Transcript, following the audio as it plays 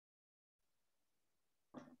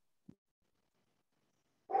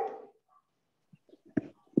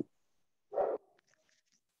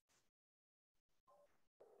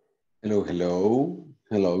Hello, hello.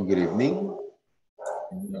 Hello, good evening.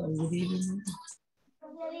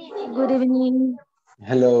 Good evening.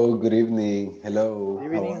 Hello, good evening. Hello,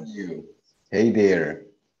 Good how are evening. you? Hey there,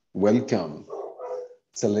 welcome.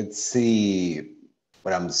 So let's see,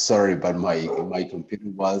 but I'm sorry, but my computer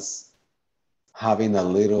was having a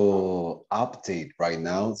little update right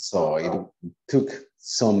now, so it took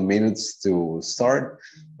some minutes to start,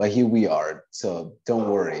 but here we are, so don't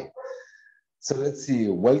worry. So let's see,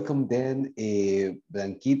 welcome then,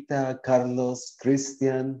 Blanquita, Carlos,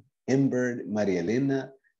 Christian, Ember, Maria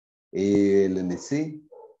Elena, let me see,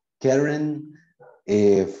 Karen,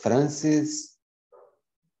 Francis,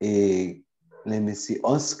 let me see,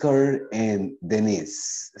 Oscar and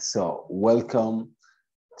Denise. So welcome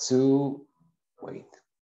to, wait,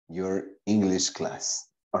 your English class.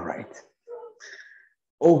 All right.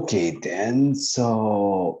 Okay, then,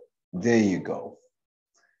 so there you go.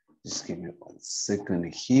 Just give me 1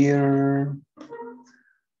 second here.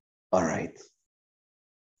 All right.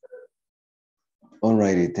 All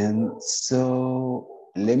righty then.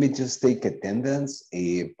 So let me just take attendance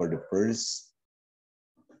for the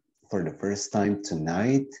first time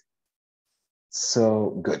tonight.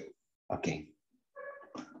 So good. Okay.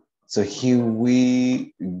 So here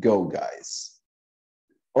we go, guys.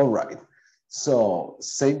 All right. So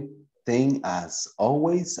same thing as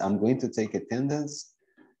always. I'm going to take attendance,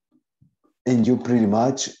 and you pretty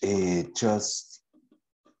much just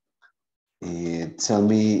tell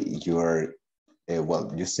me your,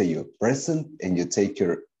 well, you say you're present and you take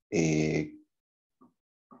your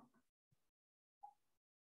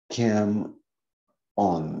cam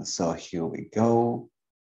on. So here we go.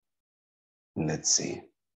 Let's see.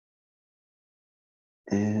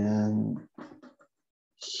 And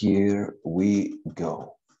here we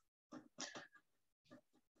go.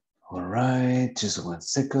 All right, just 1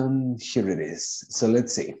 second. Here it is. So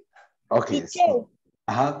let's see. Okay, so,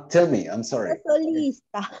 tell me, I'm sorry.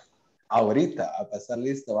 Lista. Ahorita, a pasar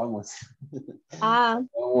lista, vamos. Ah,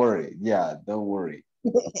 Don't worry. Yeah, don't worry.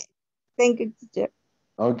 thank you, teacher.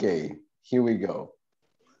 Okay, here we go.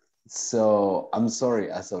 So, I'm sorry,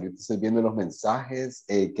 hasta ahorita estoy viendo los mensajes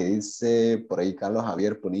que dice, por ahí Carlos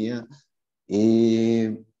Javier ponía,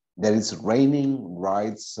 that it's raining,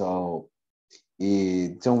 right? So,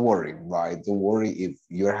 don't worry, right? Don't worry if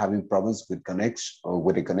you're having problems with connection or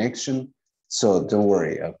with a connection. So don't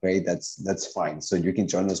worry, okay? That's fine. So you can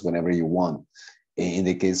join us whenever you want. In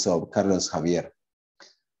the case of Carlos Javier.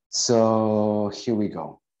 So here we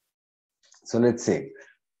go. So let's see.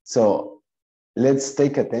 So let's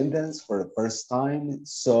take attendance for the first time.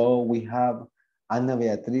 So we have Ana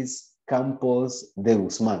Beatriz Campos de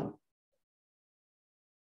Guzmán.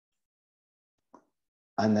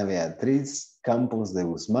 Ana Beatriz Campos de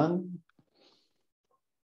Guzmán.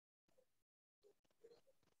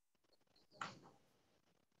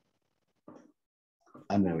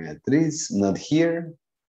 Ana Beatriz, not here.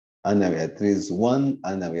 Ana Beatriz 1,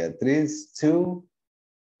 Ana Beatriz 2,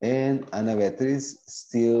 and Ana Beatriz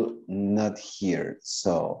still not here.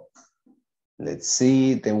 So let's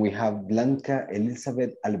see. Then we have Blanca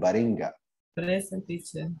Elizabeth Alvarenga. Present,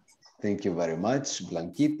 teacher. Thank you very much,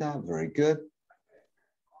 Blanquita. Very good.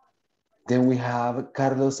 Then we have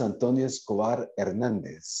Carlos Antonio Escobar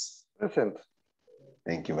Hernandez. Present.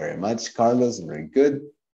 Thank you very much, Carlos. Very good.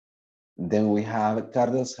 Then we have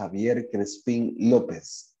Carlos Javier Crespin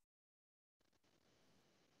Lopez.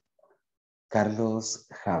 Carlos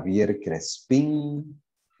Javier Crespin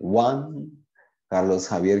 1, Carlos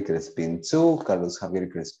Javier Crespin 2, Carlos Javier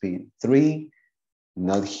Crespin 3,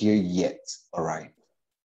 not here yet. All right.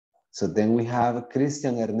 So then we have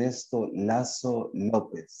Cristian Ernesto Lazo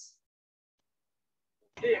Lopez.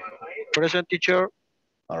 Present, teacher.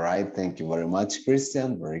 All right, thank you very much,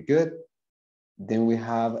 Christian. Very good. Then we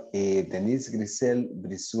have Denise Grisel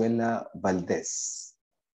Brizuela Valdez.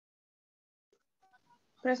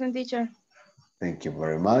 Present, teacher. Thank you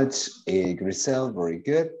very much. Grisel, very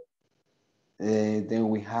good. Then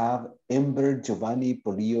we have Ember Giovanni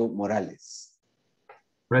Polillo Morales.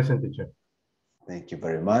 Present, teacher. Thank you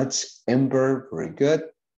very much. Ember, very good.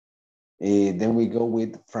 Then we go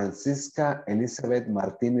with Francisca Elizabeth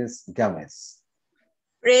Martinez Gomez.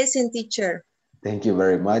 Present, teacher. Thank you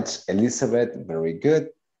very much, Elizabeth, very good.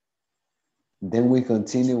 Then we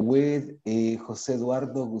continue with Jose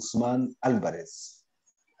Eduardo Guzman Alvarez.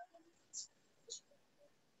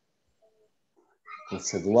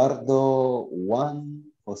 Jose Eduardo 1,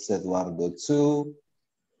 Jose Eduardo 2,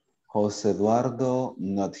 Jose Eduardo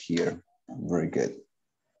not here. Very good.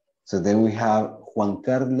 So then we have Juan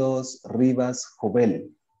Carlos Rivas Jovel.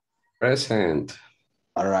 Present.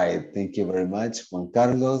 All right, thank you very much, Juan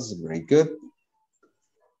Carlos. Very good.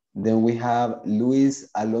 Then we have Luis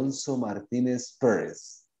Alonso Martinez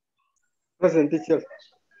Perez. Present, teacher.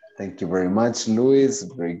 Thank you very much, Luis.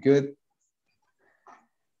 Very good.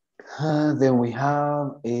 Then we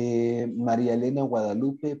have María Elena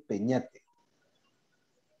Guadalupe Peñate.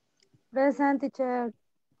 Present, teacher.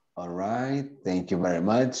 All right. Thank you very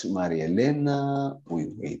much, María Elena.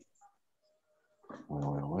 Wait.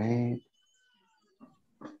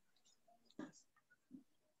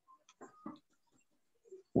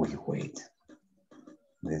 Wait.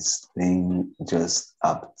 This thing just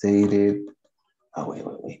updated.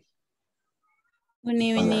 Oh, wait. Good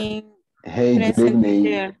evening. Hey, good Present, evening.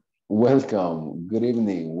 teacher. Welcome. Good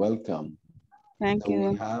evening. Welcome. Thank So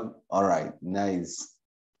you. we have, all right, nice.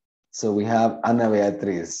 So we have Ana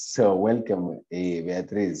Beatriz. So welcome,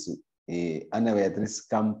 Beatriz. Ana Beatriz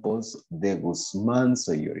Campos de Guzman.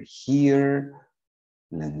 So you're here.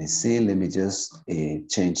 Let me see. Let me just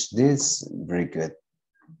change this. Very good.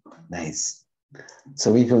 Nice.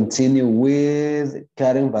 So we continue with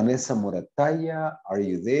Karen Vanessa Morataya. Are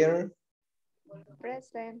you there?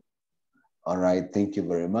 Present. All right. Thank you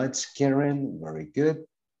very much, Karen. Very good.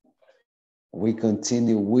 We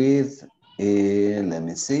continue with, let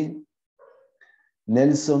me see,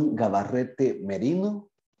 Nelson Gabarrete Merino.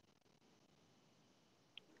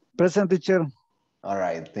 Present, teacher. All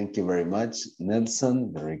right, thank you very much,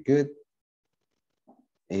 Nelson. Very good.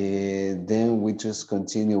 Then we just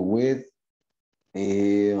continue with,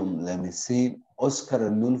 let me see, Oscar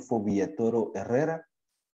Arnulfo Villatoro Herrera.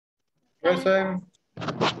 Present.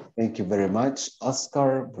 Thank you very much,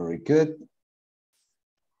 Oscar. Very good.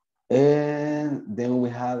 And then we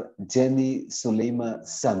have Jenny Suleima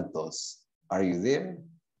Santos. Are you there?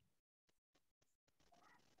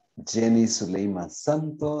 Jenny Suleima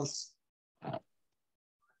Santos.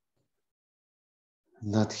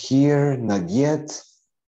 Not here, not yet.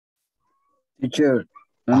 Teacher,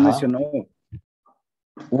 no mencionó.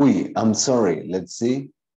 Uy, I'm sorry. Let's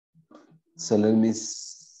see. So let me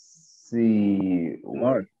see.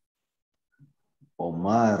 Omar.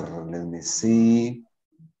 Omar, let me see.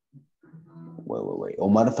 Wait.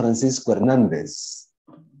 Omar Francisco Hernandez.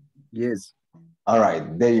 Yes. All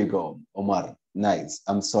right, there you go, Omar. Nice.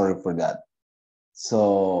 I'm sorry for that.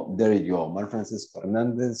 So there you go, Omar Francisco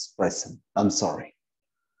Hernandez, present. I'm sorry.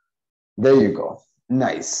 There you go.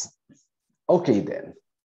 Nice. Okay, then.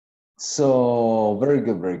 So very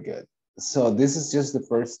good, very good. So this is just the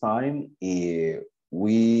first time we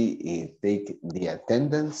take the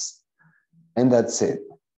attendance, and that's it.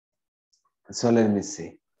 So let me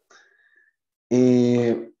see.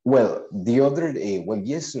 Well, yesterday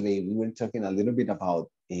we were talking a little bit about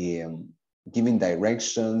giving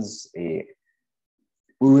directions. We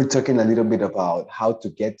were talking a little bit about how to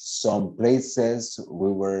get to some places.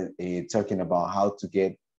 We were talking about how to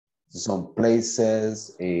get to some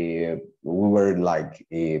places. We were like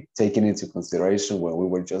taking into consideration when we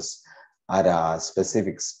were just at a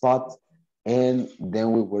specific spot. And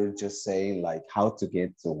then we were just saying like how to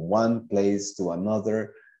get to one place to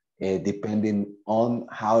another, depending on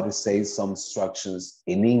how to say some instructions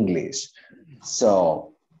in English.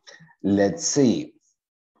 So let's see.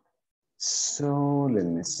 So let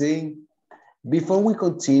me see. Before we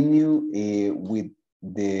continue with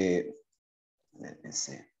the, let me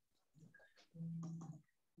see.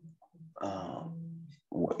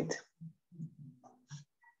 Wait.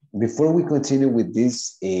 Before we continue with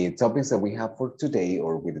these topics that we have for today,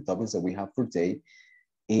 or with the topics that we have for today,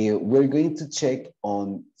 we're going to check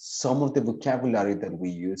on some of the vocabulary that we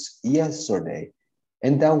used yesterday,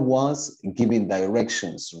 and that was giving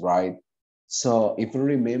directions, right? So if you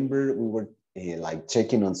remember, we were like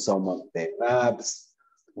checking on some of the maps.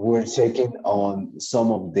 We're checking on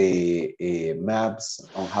some of the maps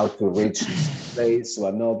on how to reach this place to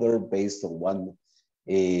another based on one,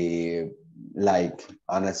 like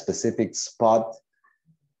on a specific spot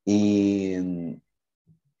in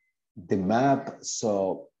the map.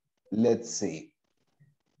 So let's see.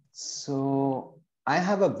 So I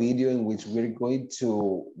have a video in which we're going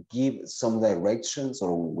to give some directions,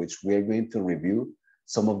 or which we're going to review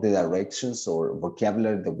some of the directions or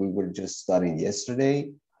vocabulary that we were just studying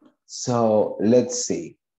yesterday. So let's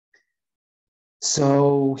see.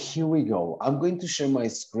 So here we go. I'm going to share my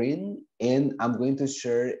screen, and I'm going to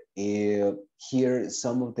share here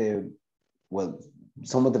some of the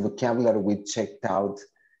vocabulary we checked out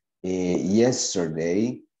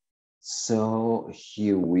yesterday. So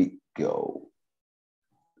here we go.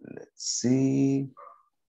 Let's see.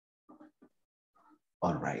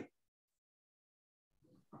 All right.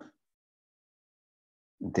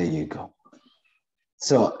 There you go.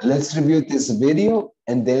 So let's review this video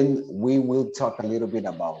and then we will talk a little bit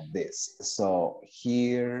about this. So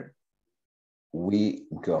here we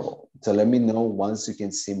go. So let me know once you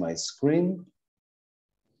can see my screen.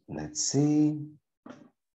 Let's see.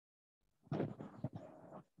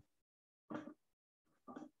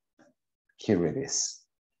 Here it is.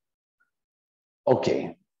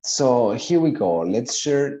 Okay, so here we go. Let's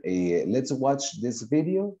watch this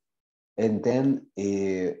video and then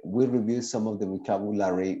we'll review some of the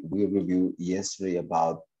vocabulary we reviewed yesterday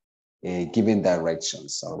about giving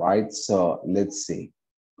directions, all right? So let's see.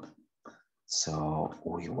 So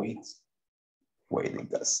wait,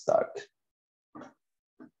 it got stuck.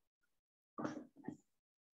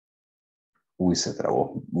 Uy, se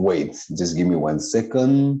trabó. Wait, just give me 1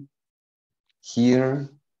 second. Here.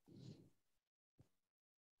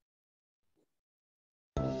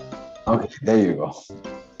 Okay, there you go.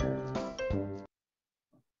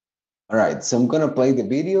 All right, so I'm gonna play the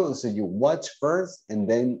video so you watch first and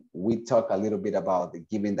then we talk a little bit about the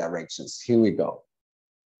giving directions. Here we go.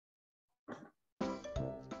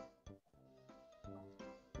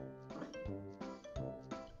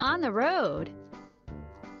 On the road.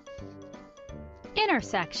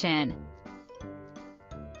 Intersection.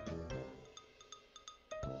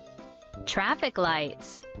 Traffic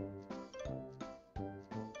lights.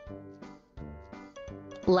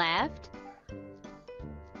 Left.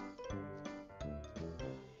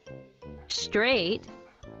 Straight.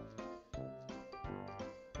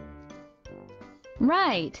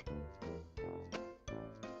 Right.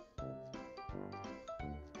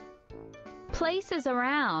 Places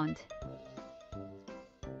around.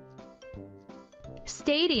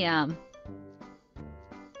 Stadium.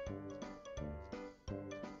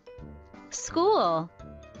 School.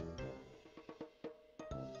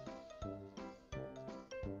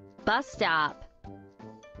 Bus stop.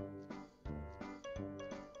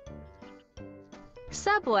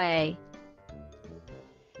 Subway.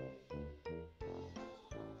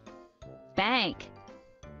 Bank.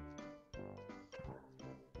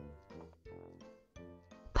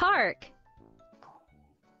 Park.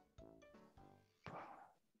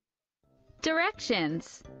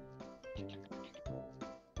 Directions.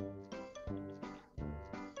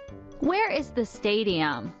 Where is the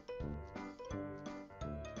stadium?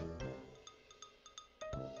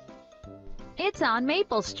 It's on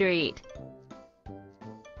Maple Street.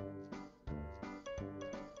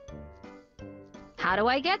 How do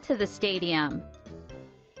I get to the stadium?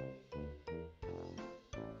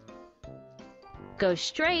 Go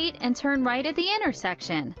straight and turn right at the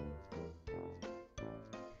intersection.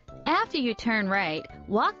 After you turn right,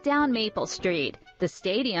 walk down Maple Street. The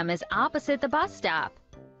stadium is opposite the bus stop.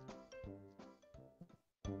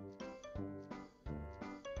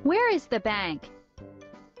 Where is the bank?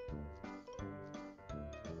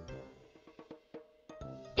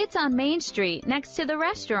 It's on Main Street next to the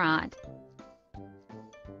restaurant.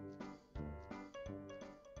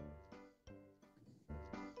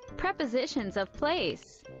 Prepositions of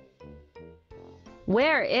place.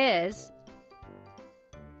 Where is?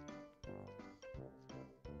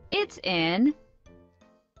 It's in.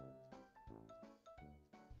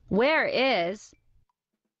 Where is?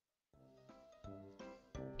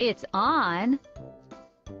 It's on.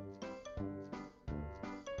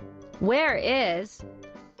 Where is?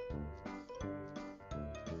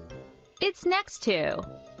 It's next to.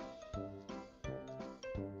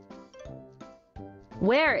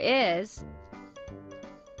 Where is?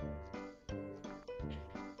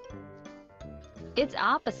 It's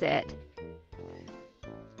opposite.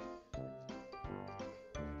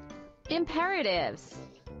 Imperatives.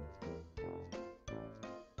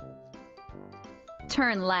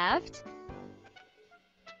 Turn left.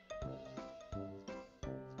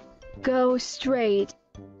 Go straight.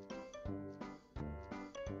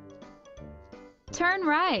 Turn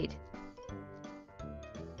right.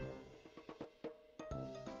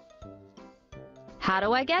 How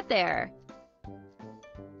do I get there?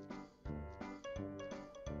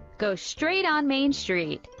 Go straight on Main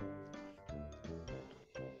Street.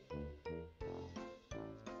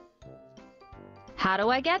 How do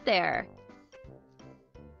I get there?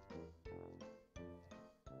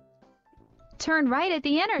 Turn right at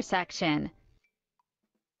the intersection.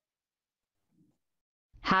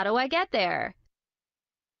 How do I get there?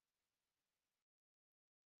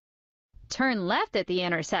 Turn left at the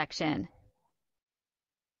intersection.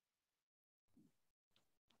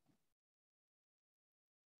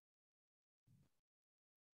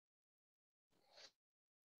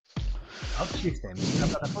 OutSystem, la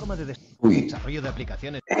plataforma de Uy. desarrollo de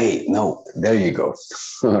aplicaciones. Hey, no, there you go.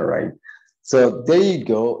 All right. So there you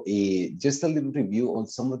go. Just a little review on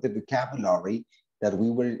some of the vocabulary that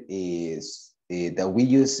that we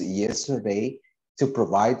used yesterday to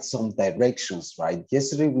provide some directions, right?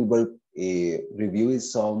 Yesterday we were reviewing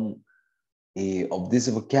some of this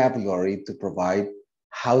vocabulary to provide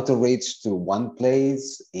how to reach to one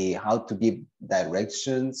place, how to give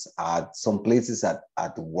directions at some places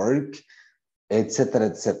at work,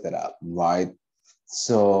 etc., right?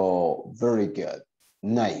 So very good,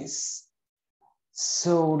 nice.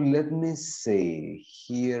 So let me see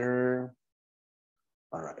here.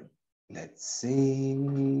 All right, let's see,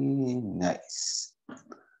 nice.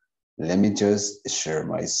 Let me just share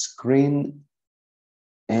my screen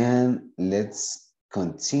and let's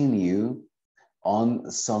continue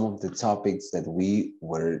on some of the topics that we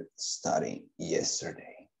were studying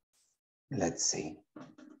yesterday. Let's see.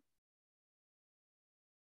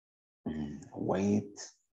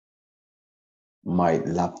 Wait. My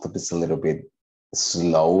laptop is a little bit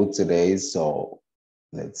slow today, so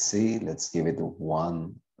let's see. Let's give it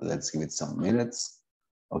some minutes.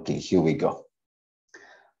 Okay, here we go.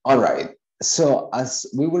 All right. So as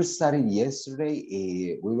we were studying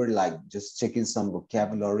yesterday, we were like just checking some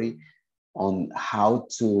vocabulary on how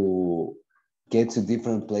to get to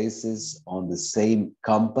different places on the same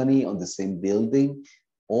company, on the same building,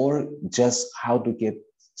 or just how to get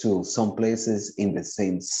to some places in the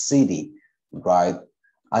same city, right?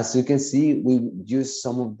 As you can see, we used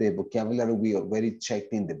some of the vocabulary we already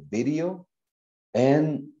checked in the video,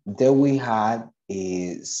 and then we had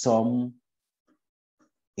some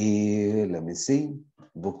let me see,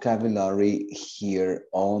 vocabulary here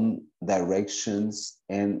on directions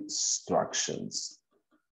and instructions.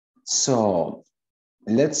 So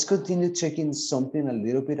let's continue checking something a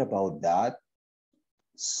little bit about that.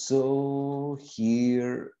 So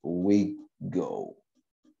here we go.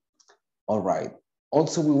 All right.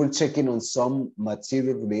 Also, we were checking on some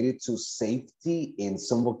material related to safety and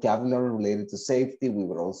some vocabulary related to safety. We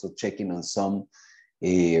were also checking on some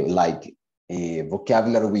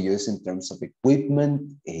vocabulary we use in terms of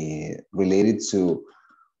equipment related to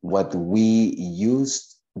what we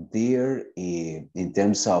used there in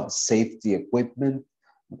terms of safety equipment,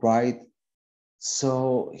 right?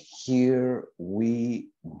 So here we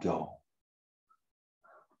go.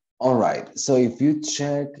 All right, so if you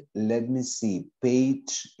check, let me see,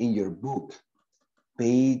 page in your book,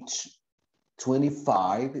 page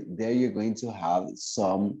 25, there you're going to have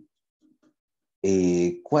some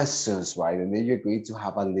questions, right? And then you're going to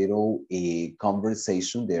have a little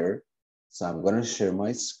conversation there. So I'm going to share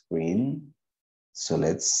my screen. So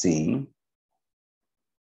let's see.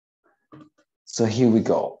 So here we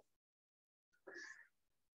go.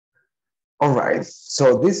 All right.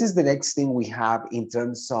 So this is the next thing we have in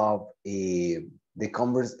terms of the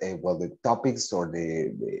topics or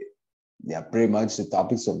pretty much the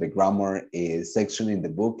topics of the grammar section in the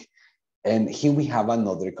book. And here we have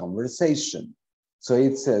another conversation. So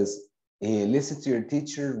it says, listen to your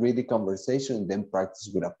teacher, read the conversation, and then practice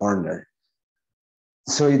with a partner.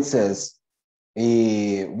 So it says,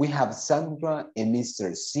 we have Sandra and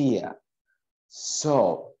Mr. Sia.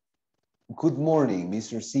 So, good morning,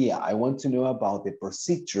 Mr. Sia. I want to know about the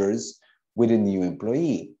procedures with a new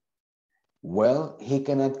employee. Well, he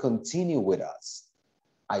cannot continue with us.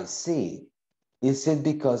 I see. Is it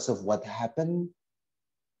because of what happened?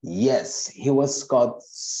 Yes, he was caught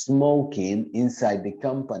smoking inside the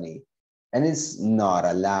company and it's not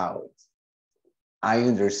allowed. I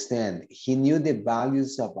understand. He knew the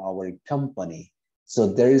values of our company, so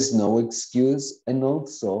there is no excuse, and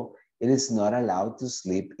also it is not allowed to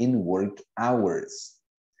sleep in work hours.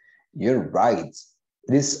 You're right.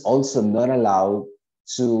 It is also not allowed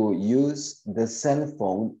to use the cell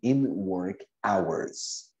phone in work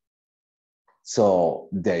hours. So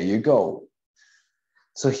there you go.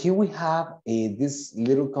 So here we have this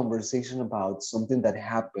little conversation about something that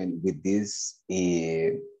happened with this,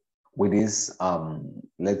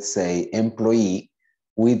 let's say, employee,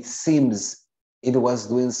 which seems it was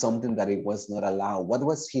doing something that it was not allowed. What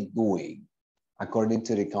was he doing, according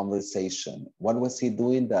to the conversation? What was he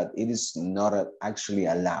doing that it is not actually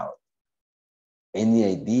allowed? Any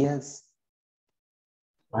ideas?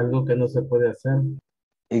 Algo que no se puede hacer.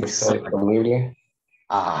 Exactly.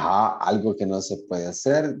 Ajá, algo que no se puede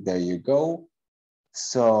hacer. There you go.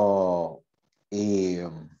 So,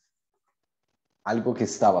 algo que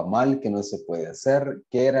estaba mal, que no se puede hacer.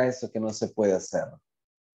 ¿Qué era eso que no se puede hacer?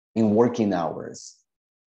 In working hours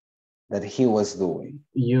that he was doing.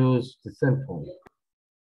 Use the cell phone.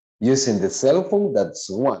 Using the cell phone, that's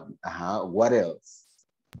one. What else?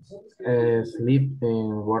 Sleep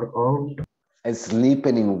in work hours.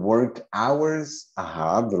 Sleeping in work hours.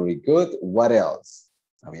 Ajá, very good. What else?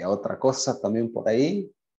 Había otra cosa también por ahí.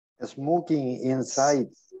 Smoking inside.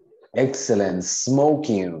 Excellent.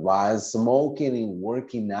 Smoking, right? Smoking in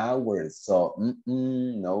working hours. So,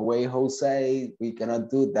 no way, Jose. We cannot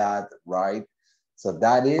do that, right? So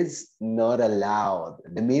that is not allowed.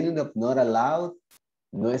 The meaning of not allowed,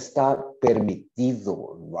 no está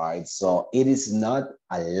permitido, right? So it is not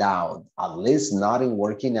allowed, at least not in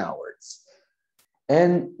working hours.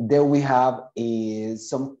 And then we have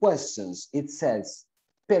some questions. It says,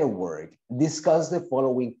 pair work. Discuss the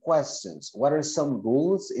following questions. What are some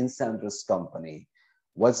rules in Sandra's company?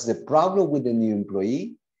 What's the problem with the new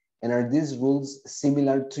employee? And are these rules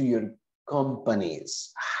similar to your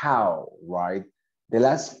company's? How, right? The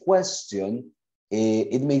last question,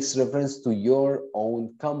 it makes reference to your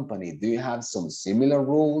own company. Do you have some similar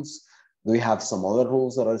rules? Do you have some other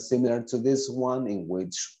rules that are similar to this one in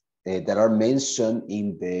which that are mentioned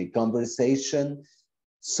in the conversation?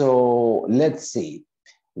 So let's see.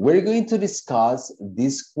 We're going to discuss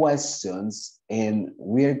these questions and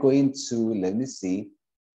we're going to, let me see,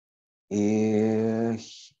 we're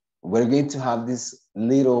going to have this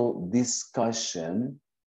little discussion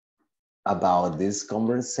about this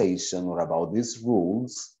conversation or about these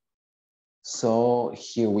rules. So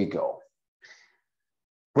here we go.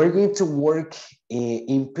 We're going to work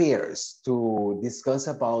in pairs to discuss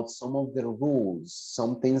about some of the rules,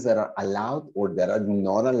 some things that are allowed or that are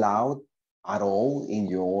not allowed at all in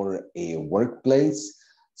your workplace.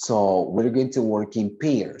 So we're going to work in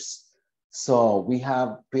pairs. So we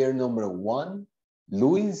have pair number 1,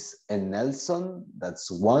 Luis and Nelson, that's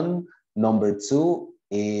 1. Number 2,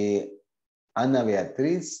 Ana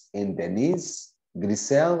Beatriz and Denise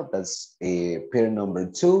Grisel, that's pair number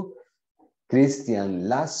 2. Christian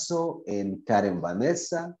Lasso and Karen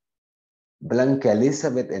Vanessa. Blanca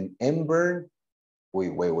Elizabeth and Amber.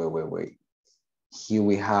 Wait. Here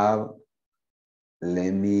we have,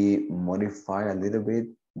 let me modify a little bit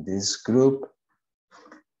this group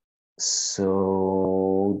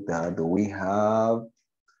so that we have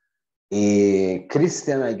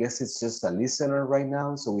Christian, I guess it's just a listener right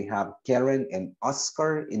now. So we have Karen and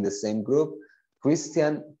Oscar in the same group.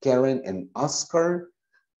 Christian, Karen, and Oscar.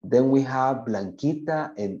 Then we have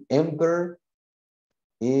Blanquita and Amber.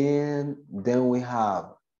 And then we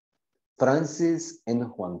have Francis and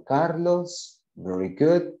Juan Carlos. Very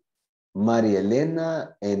good. Maria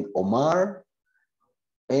Elena and Omar.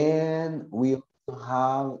 And we also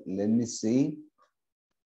have, let me see.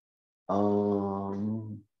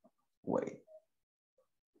 Wait.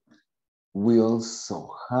 We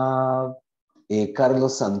also have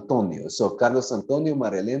Carlos Antonio. So Carlos Antonio,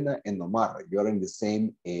 Maria Elena, and Omar. You're in the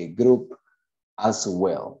same group as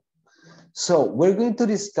well. So we're going to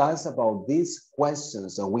discuss about these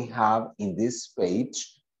questions that we have in this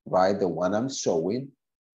page, right? The one I'm showing.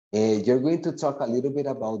 You're going to talk a little bit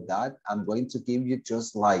about that. I'm going to give you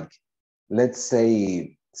just like, let's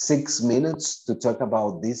say 6 minutes to talk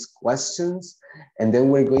about these questions. And then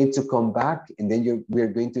we're going to come back and then we're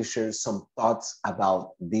going to share some thoughts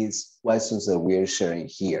about these questions that we're sharing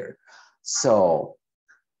here. So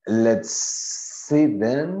let's see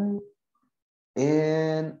then.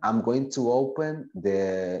 And I'm going to open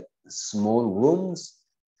the small rooms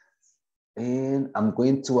and I'm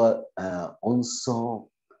going to also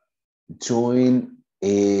join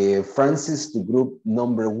Francis to group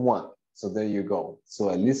number 1. So there you go. So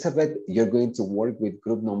Elizabeth, you're going to work with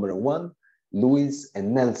group number 1, Luis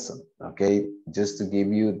and Nelson, okay? Just to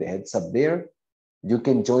give you the heads up there. You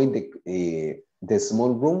can join the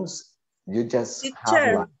small rooms. You just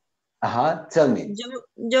have like, tell me.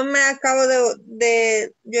 Yo me acabo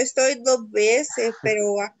yo estoy 2 veces,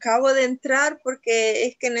 pero acabo de entrar porque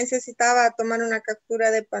es que necesitaba tomar una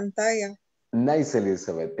captura de pantalla. Nice,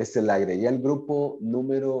 Elizabeth. Le agregué al grupo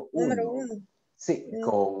número 1. Número 1. Sí,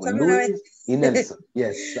 con Solo una Luis vez. y Nelson.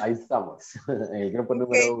 Yes, ahí estamos. En el grupo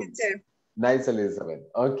número 1. Teacher. Nice, Elizabeth.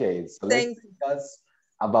 Okay, so let's Thank discuss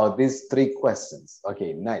about these 3 questions.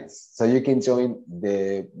 Okay, nice. So you can join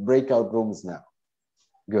the breakout rooms now.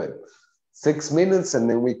 Good. 6 minutes and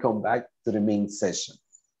then we come back to the main session.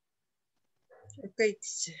 Okay,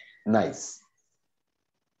 teacher. Nice.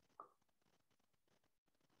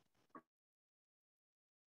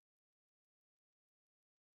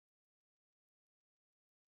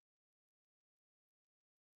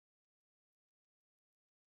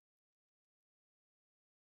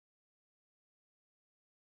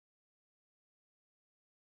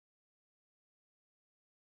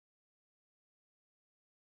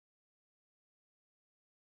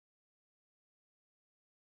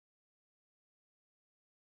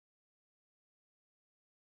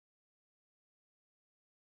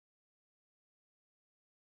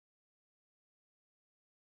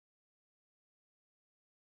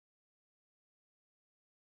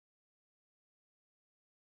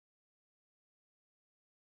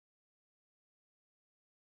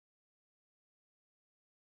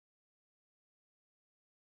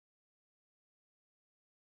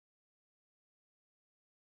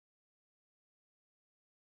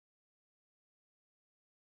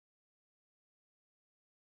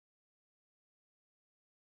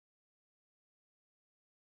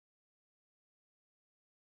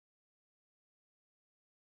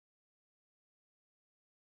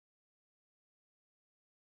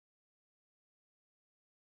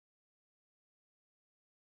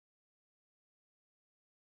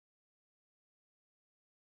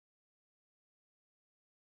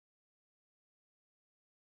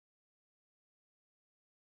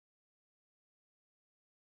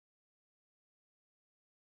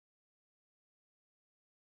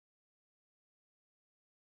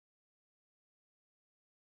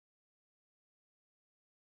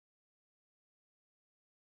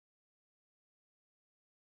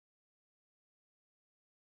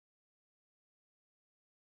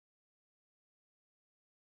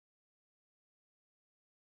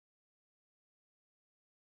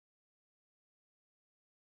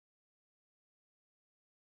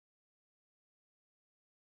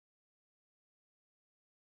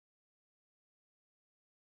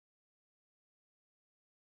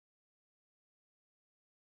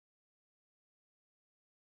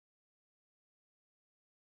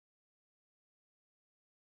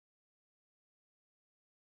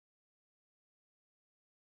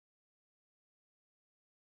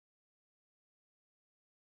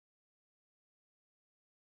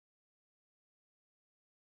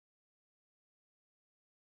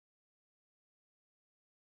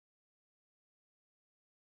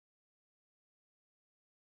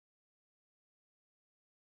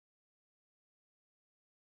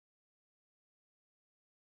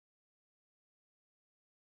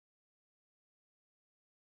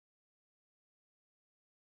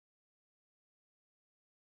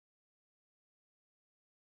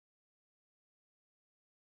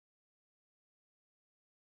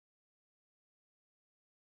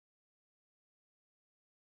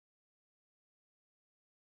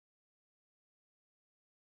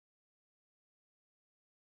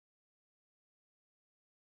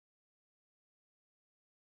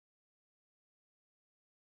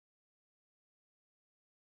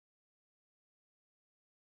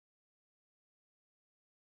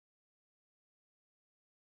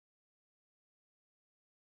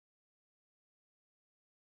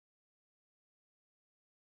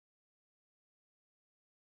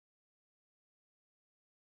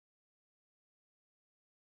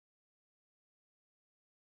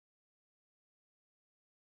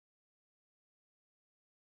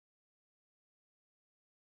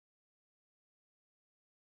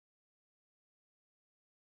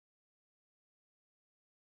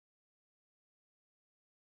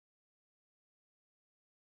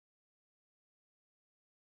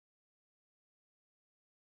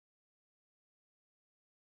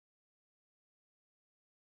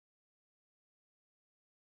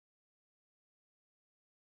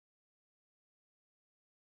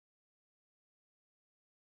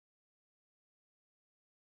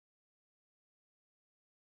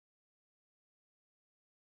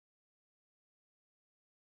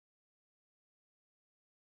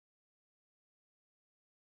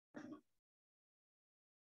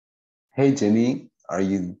 Hey, Jenny, are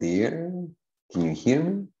you there? Can you hear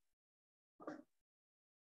me?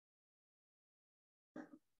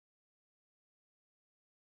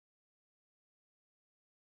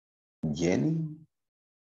 Jenny?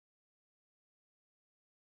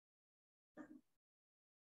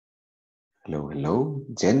 Hello, hello,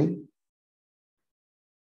 Jenny?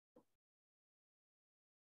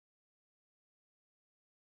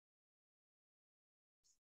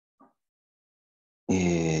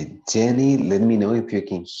 Jenny, let me know if you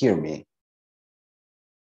can hear me.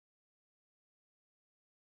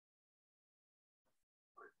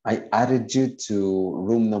 I added you to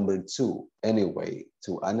room number 2 anyway,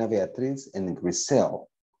 to Ana Beatriz and Grisel.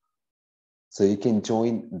 So you can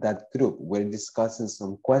join that group. We're discussing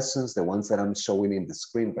some questions, the ones that I'm showing in the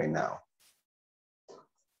screen right now.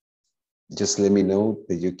 Just let me know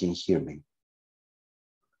that you can hear me.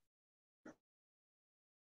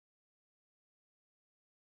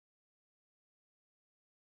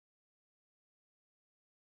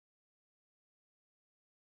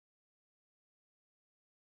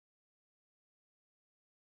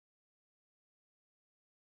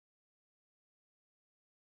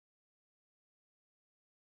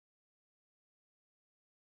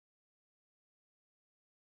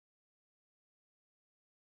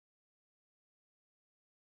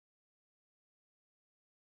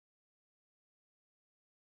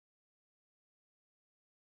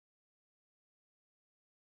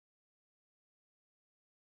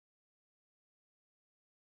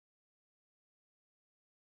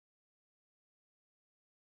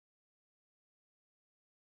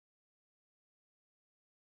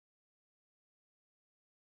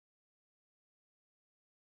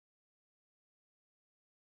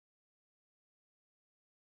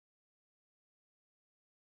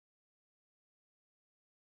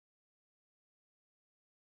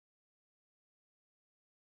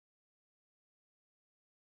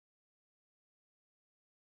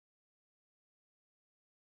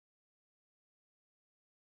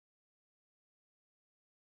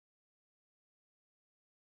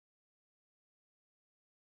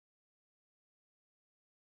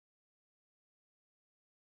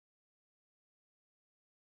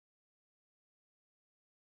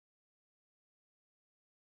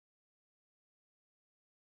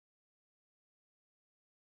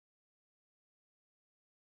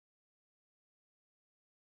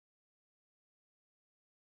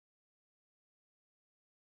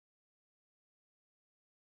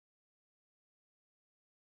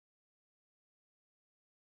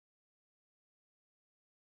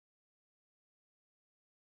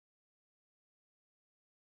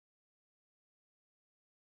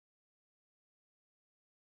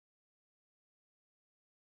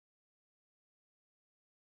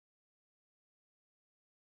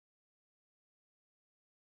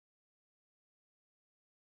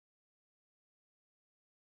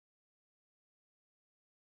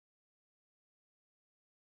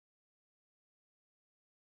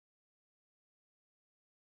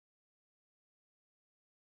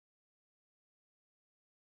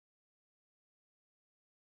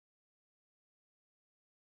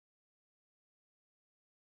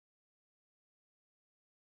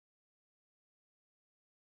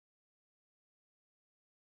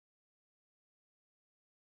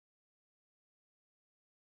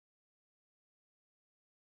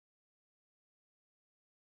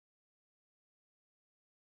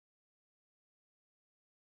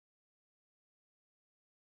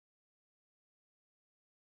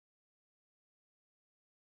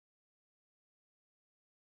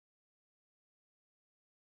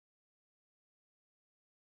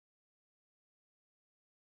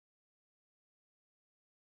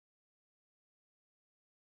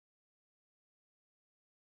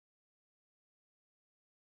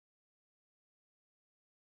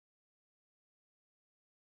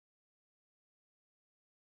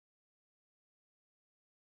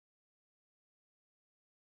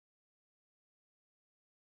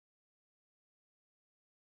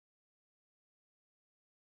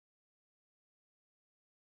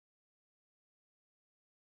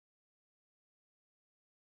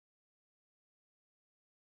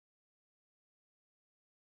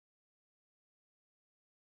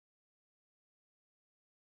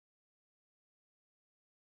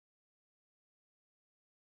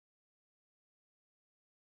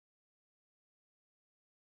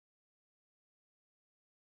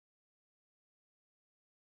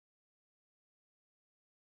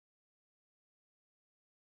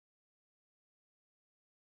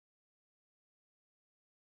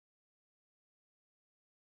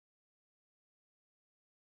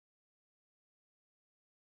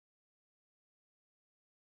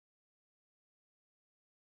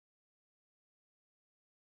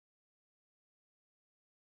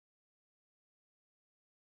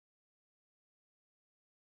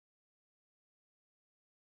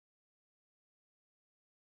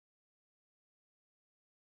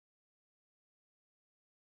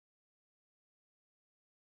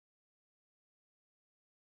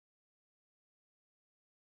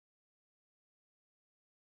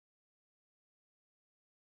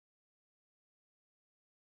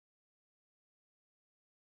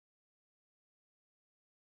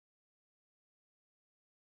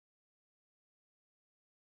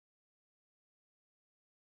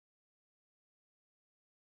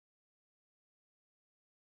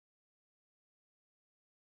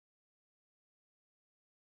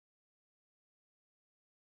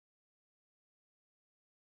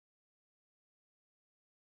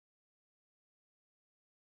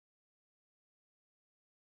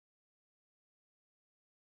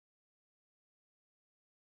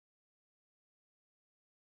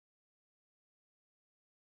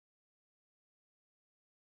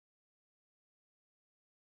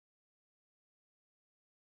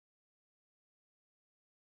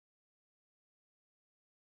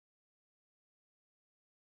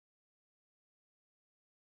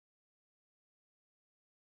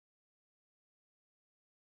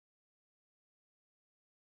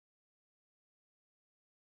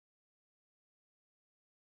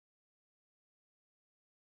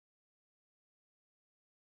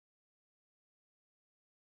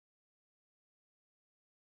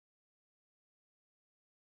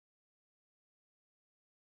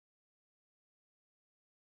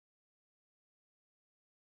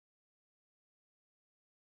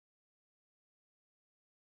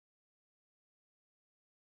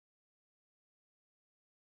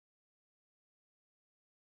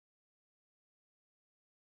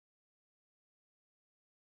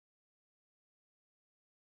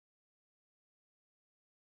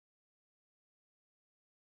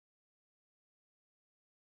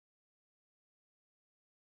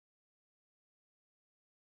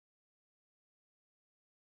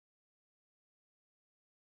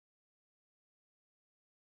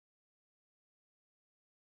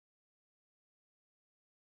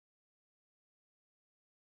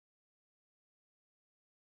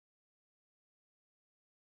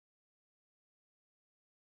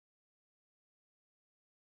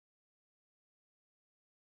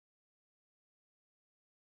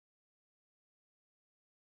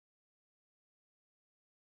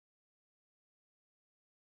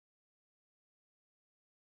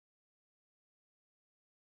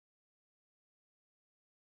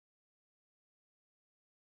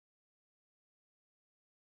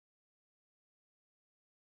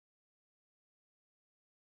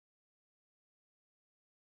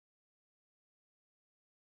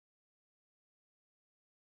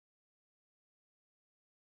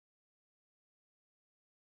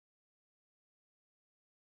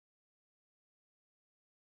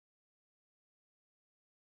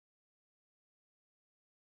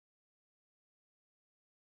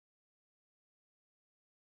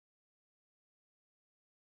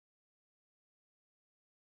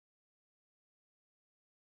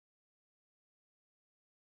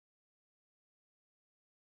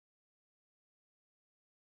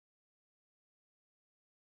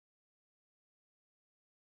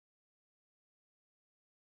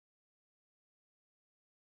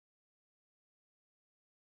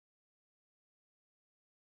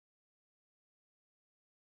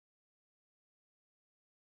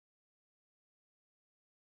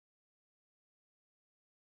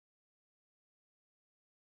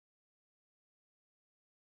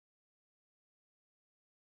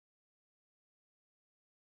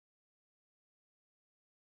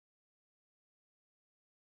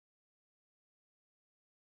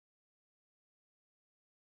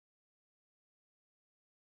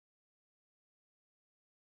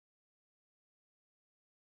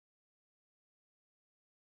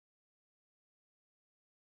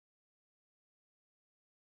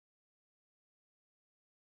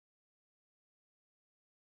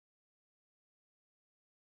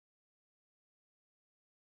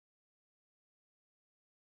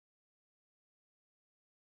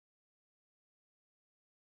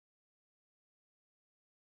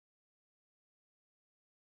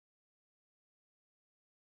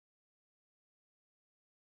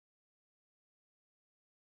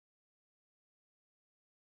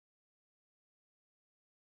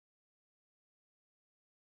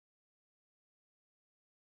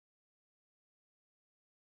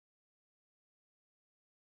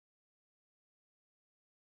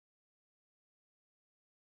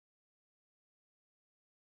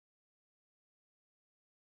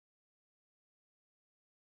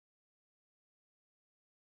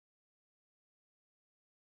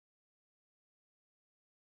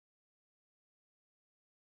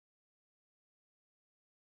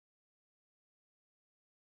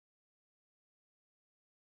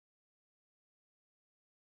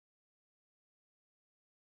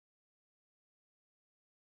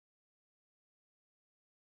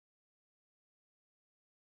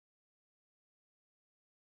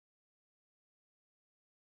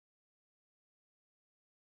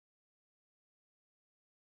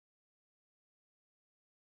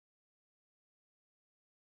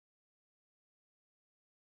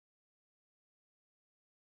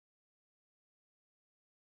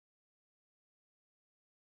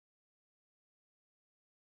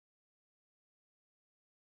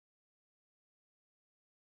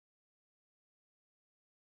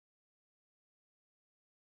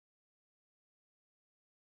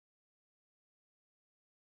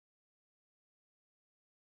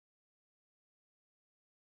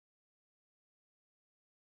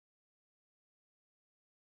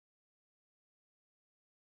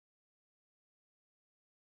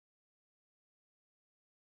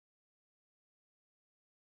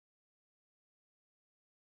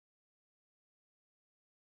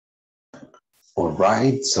 All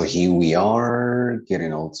right, so here we are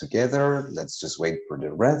getting all together. Let's just wait for the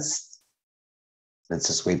rest. Let's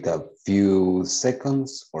just wait a few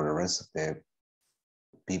seconds for the rest of the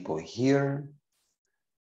people here.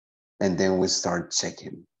 And then we start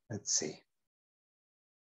checking. Let's see.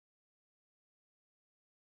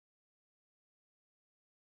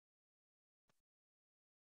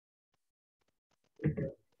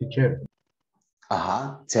 Teacher,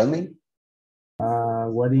 Tell me.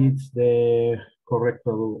 what is the correct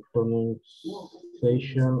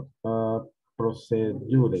pronunciation of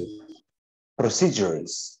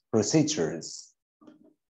procedures? Procedures.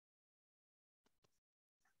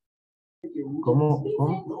 ¿Cómo?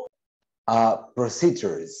 ¿Cómo?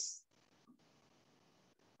 Procedures.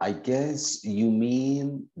 I guess you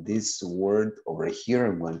mean this word over here.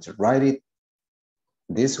 I'm going to write it.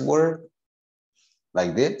 This word,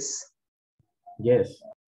 like this? Yes.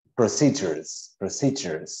 Procedures.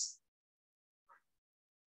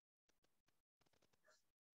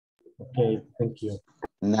 Okay, thank you.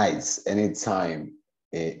 Nice, anytime.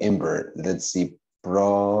 Amber, let's see.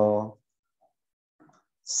 Procedures,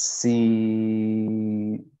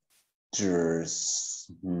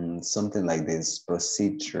 something like this.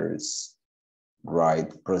 Procedures,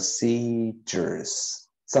 right? Procedures,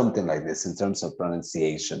 something like this in terms of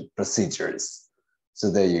pronunciation. Procedures.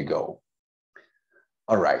 So there you go.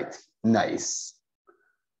 All right, nice.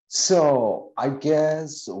 So I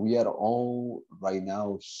guess we are all right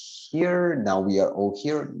now here. Now we are all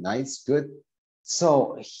here. Nice, good.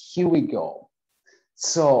 So here we go.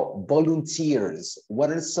 So volunteers, what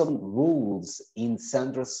are some rules in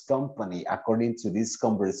Sandra's company according to this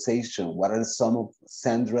conversation? What are some of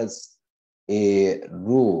Sandra's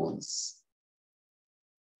rules?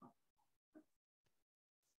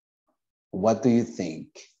 What do you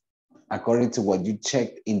think? According to what you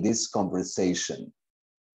checked in this conversation,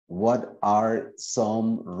 what are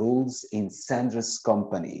some rules in Sandra's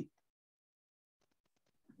company?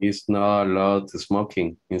 It's not allowed to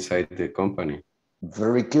smoking inside the company.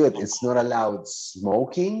 Very good. It's not allowed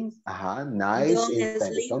smoking. Nice.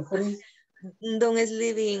 Inside the company. Don't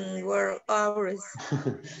sleep in work hours.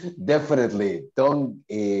 Definitely.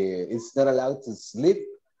 It's not allowed to sleep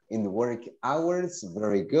in work hours.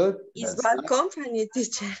 Very good. It's That's bad nice. company,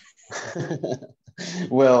 teacher.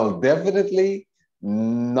 Well, definitely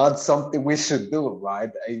not something we should do, right?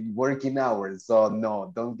 Working hours. So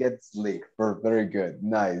no, don't get sleep. Very good.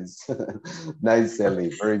 Nice. Nice,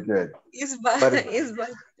 Ellie. Very good. It's bad. But it's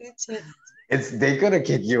bad, teacher. they're gonna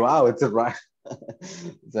kick you out, right?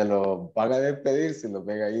 Se lo van a despedir si lo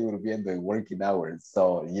ven ahí durmiendo en working hours.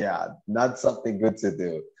 So yeah, not something good to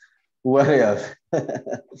do. What else?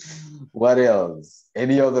 What else?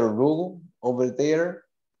 Any other rule over there?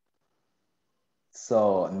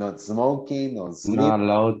 So not smoking, no sleep. Not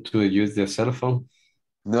allowed to use the cell phone.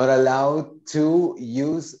 Not allowed to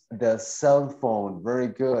use the cell phone. Very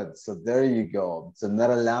good. So there you go. So not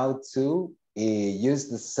allowed to use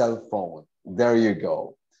the cell phone. There you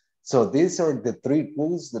go. So these are the three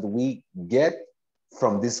rules that we get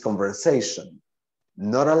from this conversation.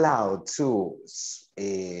 Not allowed to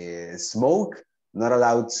smoke, not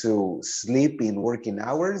allowed to sleep in working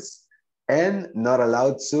hours, and not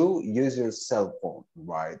allowed to use your cell phone,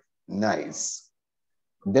 right? Nice.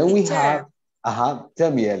 Then we have,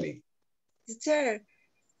 tell me, Ellie. Teacher,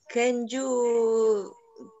 can you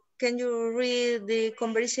read the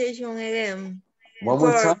conversation again? One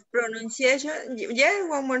more time? Pronunciation, yeah,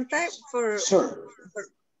 one more time for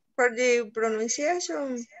the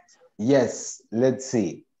pronunciation. Yes, let's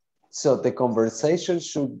see. So the conversation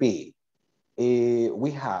should be,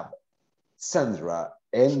 we have Sandra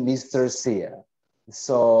and Mr. Sia.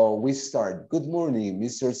 So we start, good morning,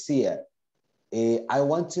 Mr. Sia. I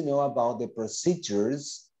want to know about the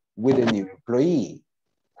procedures with a new employee.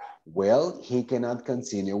 Well, he cannot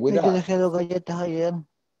continue with us.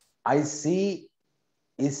 I see.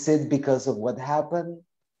 Is it because of what happened?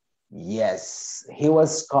 Yes, he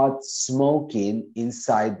was caught smoking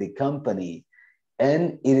inside the company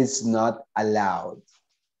and it is not allowed.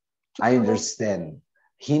 I understand.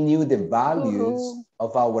 He knew the values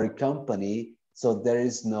of our company, so there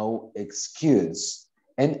is no excuse.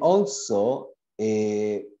 And also,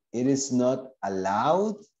 it is not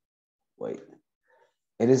allowed,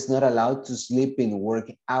 it is not allowed to sleep in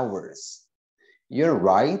work hours. You're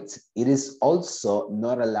right. It is also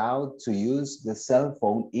not allowed to use the cell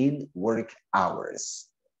phone in work hours.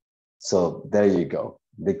 So there you go,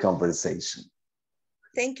 the conversation.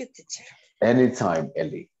 Thank you, teacher. Anytime,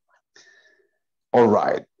 Ellie. All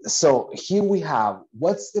right. So here we have,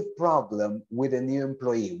 what's the problem with a new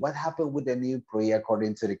employee? What happened with the new employee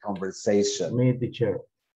according to the conversation? Me, teacher.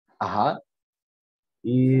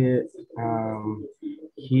 He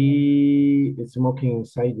is smoking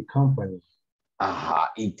inside the company.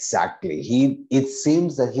 Exactly. It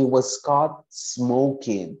seems that he was caught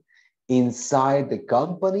smoking inside the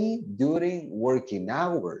company during working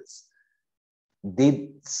hours.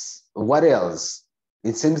 What else?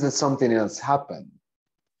 It seems that something else happened.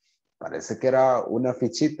 Parece que era una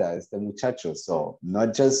fichita este muchacho. So,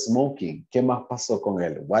 not just smoking. ¿Qué más pasó con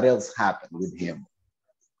él? What else happened with him?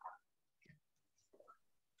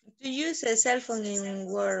 To use a cell phone in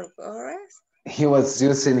work hours? He was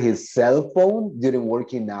using his cell phone during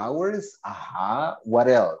working hours. What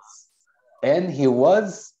else? And he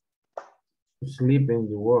was sleeping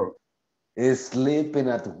at work. Sleeping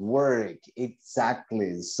at work,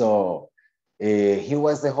 exactly. So he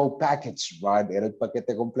was the whole package, right? Era el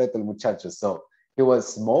paquete completo el muchacho. So he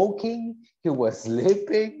was smoking, he was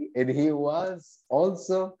sleeping, and he was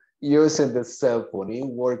also using the cell phone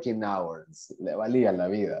in working hours. Le valía la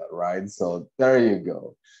vida, right? So there you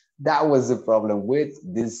go. That was the problem with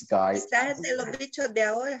this guy. Está de los bichos de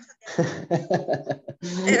ahora.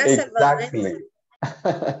 Exactly.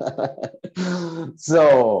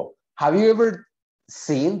 So, have you ever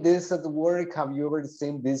seen this at work? Have you ever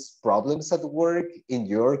seen these problems at work in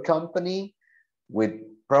your company with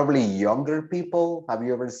probably younger people? Have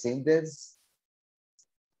you ever seen this?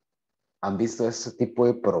 ¿Han visto ese tipo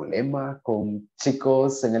de problema con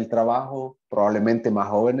chicos en el trabajo, probablemente más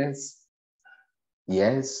jóvenes?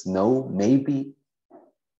 Yes, no, maybe.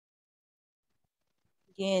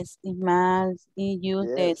 Yes, it's más, they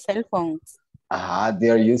use the cell phones. They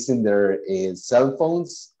are using their cell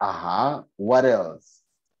phones. What else?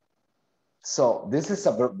 So this is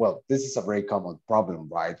a very common problem,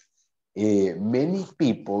 right? Many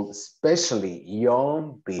people, especially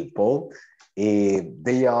young people,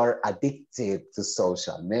 they are addicted to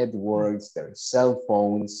social networks, their cell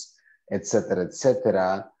phones, etc.,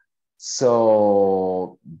 etc.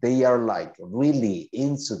 So they are like really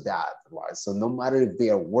into that, right? So no matter if they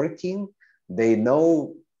are working, they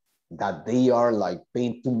know that they are like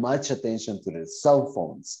paying too much attention to their cell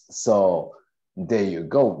phones. So there you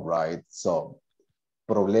go, right? So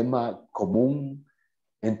problema común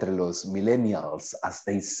entre los millennials, as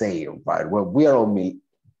they say, right? Well, we are all,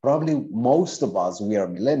 probably most of us, we are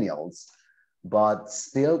millennials, but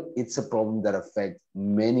still it's a problem that affects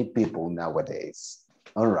many people nowadays.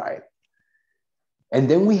 All right. And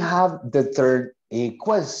then we have the third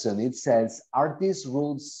question. It says, are these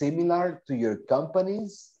rules similar to your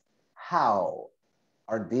companies? How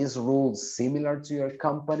are these rules similar to your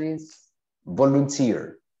companies?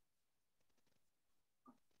 Volunteer.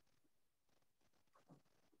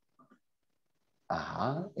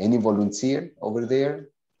 Any volunteer over there?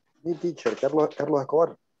 Me teacher, Carlos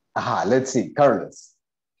Escobar. Let's see, Carlos.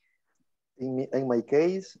 In my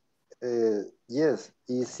case, yes,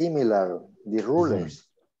 it's similar, the rulers.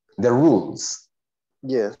 The rules.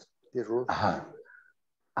 Yes, the rules.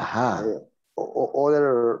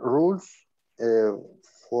 Other rules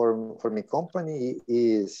for my company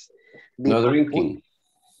is no drinking.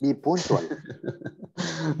 Be punctual.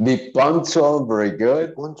 Be punctual, very good.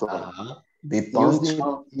 Be punctual. Be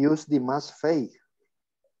punctual. Use the mask face.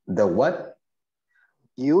 The what?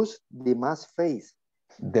 Use the mask face.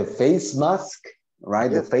 The face mask,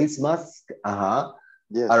 right? Yes. The face mask.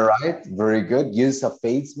 Yes. All right, very good. Use a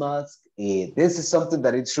face mask. This is something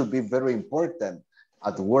that it should be very important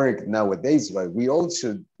at work nowadays, right? We all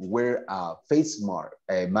should wear a face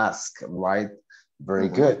mask, right? Very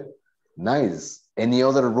good. Nice. Any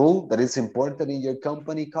other rule that is important in your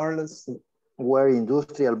company, Carlos? Wear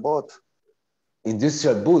industrial boots.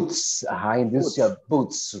 Industrial boots, industrial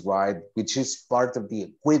boots, right? Which is part of the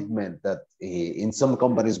equipment that in some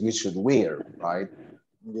companies we should wear, right?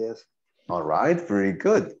 Yes. All right, very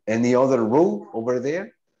good. Any other rule over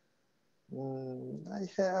there? I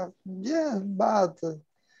have, but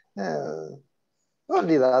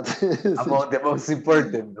only that. About the most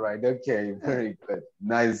important, right? Okay, very good.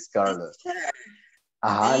 Nice, Carlos.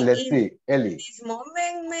 Let's see, Ellie. This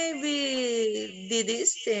moment, maybe the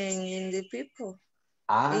distance in the people.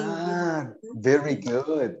 Very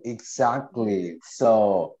good. Exactly.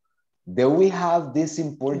 So then we have this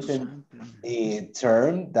important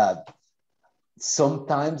term that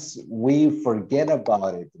sometimes we forget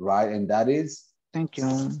about it, right? And that is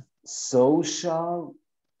social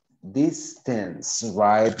distance,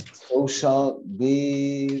 right? Social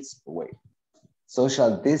distance.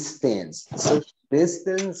 Social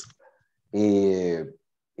distance,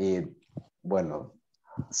 bueno,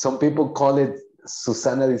 some people call it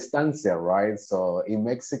Susana Distancia, right? So in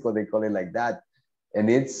Mexico, they call it like that. And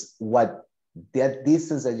it's that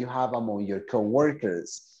distance that you have among your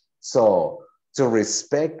coworkers. So to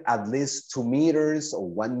respect at least 2 meters or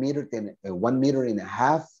 1 meter and 1 meter and a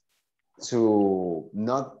half, to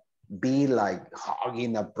not be like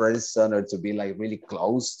hugging a person or to be like really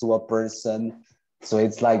close to a person. So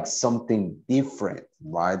it's like something different,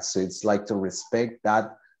 right? So it's like to respect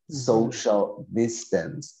that social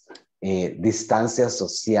distance, distancia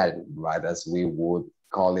social, right? As we would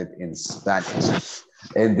call it in Spanish.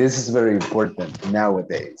 And this is very important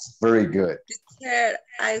nowadays. Very good. Teacher,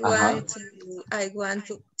 I want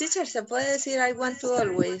to, teacher, ¿se puede decir I want to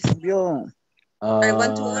always? Vio, I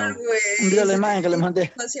want to vio la always imagen que le mandé.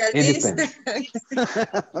 social It depends.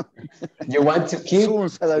 distance. You want to keep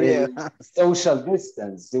Sunsa la vieja. social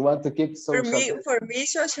distance. You want to keep social distance. For me,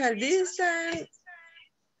 social distance,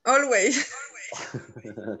 always.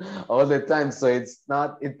 All the time. So it's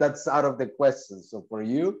not, that's out of the question. So for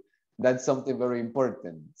you, that's something very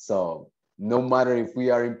important. So no matter if we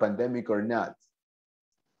are in pandemic or not.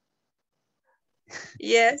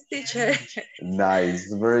 Yes, teacher.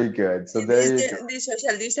 Nice, very good. So there you go. The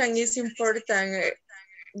social distance is important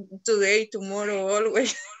today, tomorrow,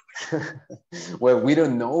 always. Well, we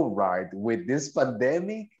don't know, right? With this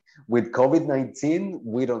pandemic, with COVID-19,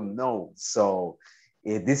 we don't know. So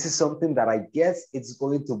this is something that I guess it's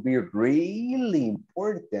going to be really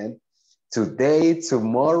important today,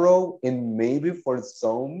 tomorrow, and maybe for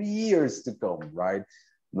some years to come, right?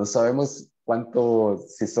 No sabemos cuánto,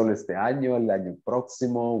 si solo este año, el año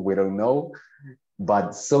próximo, we don't know.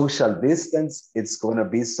 But social distance, it's going to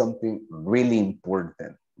be something really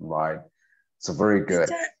important, right? So very good.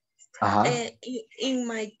 In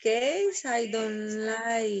my case, I don't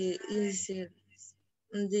like is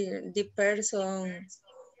the person.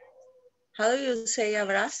 How do you say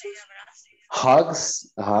abrazo?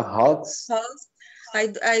 Hugs, hugs. Hugs.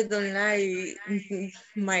 I don't like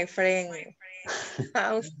my friend.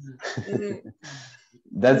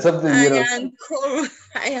 That's something you don't. I am cold.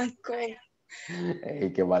 I am cold.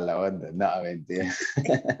 Hey, qué mala onda. No, mentira.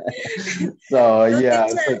 So, No, yeah,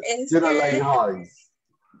 teacher, so you don't like hugs.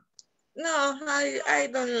 No, I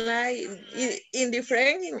don't like in the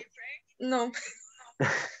friend. No.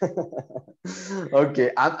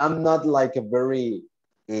 Okay, I'm not like a very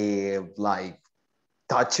like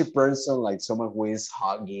touchy person, like someone who is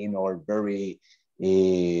hugging or very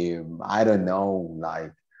I don't know,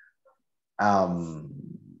 like I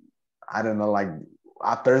don't know, like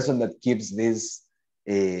a person that keeps this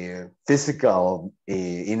physical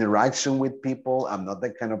interaction with people. I'm not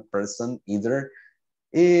that kind of person either.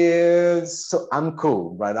 So I'm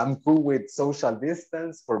cool, right? I'm cool with social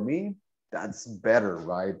distance. For me, that's better,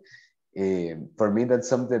 right? For me, that's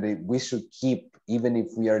something that we should keep, even if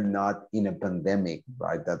we are not in a pandemic,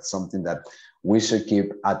 right? That's something that we should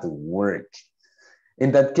keep at work.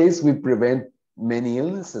 In that case, we prevent many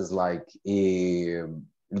illnesses like the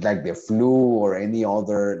flu or any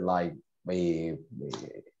other like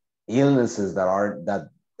illnesses that are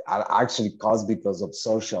actually caused because of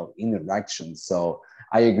social interaction. So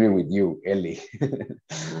I agree with you, Ellie.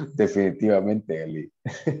 Definitivamente, Ellie.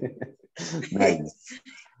 Nice.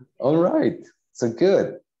 All right. So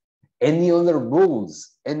good. Any other rules?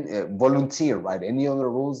 And volunteer, right? Any other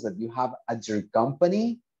rules that you have at your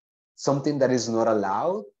company? Something that is not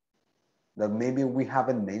allowed that maybe we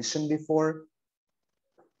haven't mentioned before?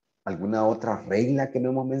 ¿Alguna otra regla que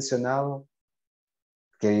no hemos mencionado?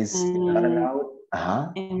 Que is not allowed?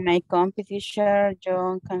 In my competition,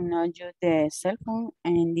 you cannot use the cell phone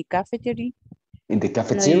in the cafeteria. In the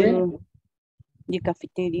cafeteria? No, the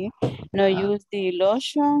cafeteria. No use the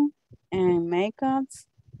lotion and makeups,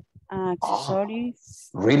 accessories.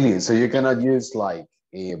 Really? So you cannot use like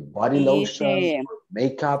a body lotion,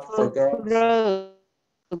 makeup for girls?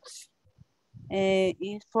 Products.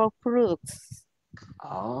 It's for products.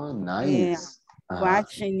 Oh, nice.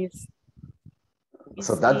 Watching is.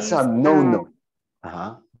 So that's a no-no.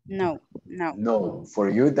 No. No, for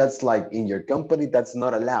you, that's like in your company, that's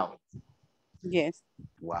not allowed. Yes.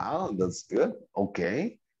 Wow, that's good.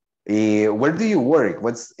 Okay. Where do you work?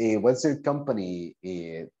 What's your company?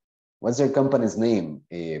 What's your company's name,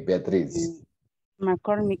 Beatriz?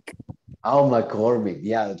 McCormick. Oh, McCormick.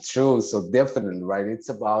 Yeah, true. So definitely, right? It's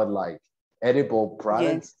about like edible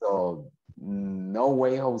products. Yes. So no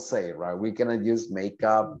way, Jose, right? We cannot use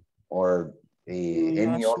makeup or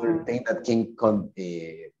any other thing that can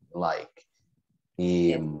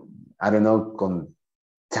I don't know,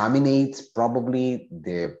 contaminate probably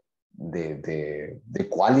the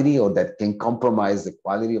quality, or that can compromise the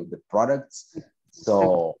quality of the products.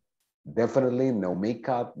 So definitely no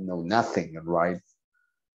makeup, no nothing, right?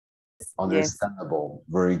 Understandable.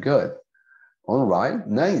 Yes. Very good. All right,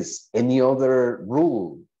 nice. Any other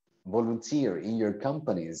rule, volunteer in your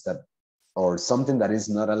companies that or something that is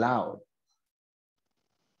not allowed.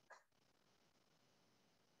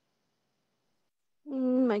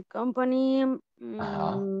 My company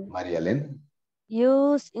Maria Elena.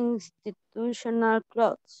 use institutional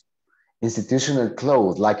clothes. Institutional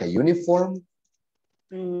clothes, like a uniform?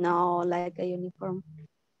 No, like a uniform.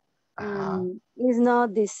 It's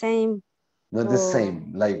not the same. Not the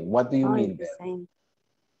same. Like, what do you No, mean it's the there? same.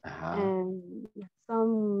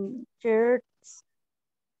 Some shirts,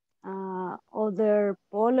 other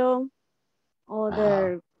polo,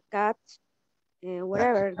 other cat,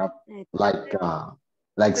 whatever.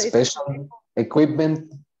 Like special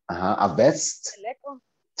equipment, a vest,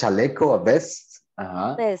 chaleco, a vest,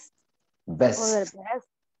 Vest. vest. Other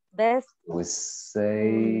vest. We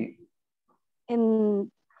say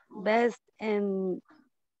En vest en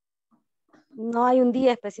no hay un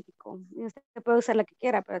día específico. Usted puede usar la que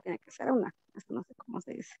quiera, pero tiene que ser una. Eso no sé cómo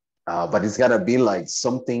se dice. but it's gotta be like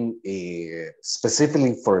something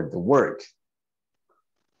specifically for the work.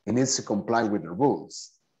 It needs to comply with the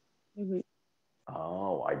rules.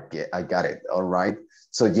 Oh, I got it. All right.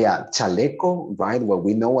 So yeah, chaleco, right? What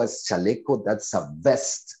we know as chaleco, that's a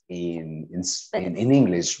vest in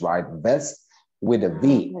English, right? Vest with a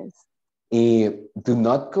V. Do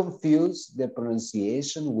not confuse the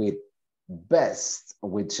pronunciation with best,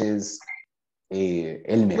 which is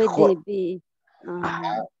el mejor. With the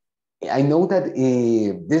I know that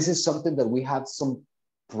this is something that we have some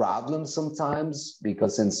problems sometimes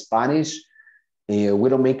because in Spanish, we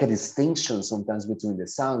don't make a distinction sometimes between the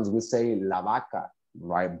sounds. We say la vaca,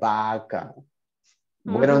 right? Vaca.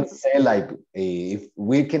 We don't say like, if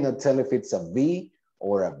we cannot tell if it's a V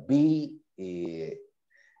or a B,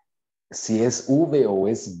 si es V o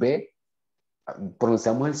es B,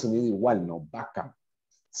 pronunciamos el sonido igual, no vaca.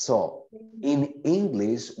 So in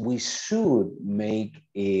English, we should make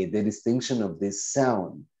the distinction of this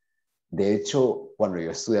sound. De hecho, cuando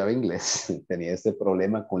yo estudiaba inglés, tenía este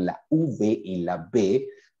problema con la V y la B.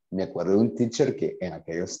 Me acuerdo de un teacher que en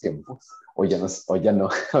aquellos tiempos, o ya no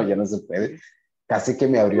se puede, casi que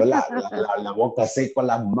me abrió la boca así con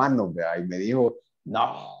las manos, ¿verdad? Y me dijo,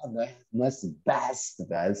 no es best,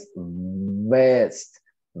 es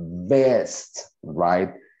best, right?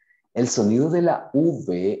 El sonido de la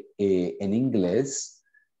V en inglés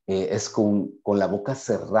es con la boca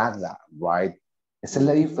cerrada, right? Esa es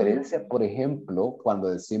la diferencia, por ejemplo, cuando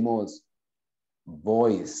decimos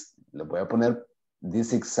voice. Le voy a poner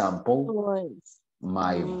this example.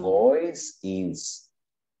 My voice is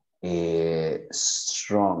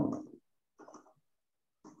strong.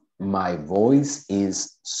 My voice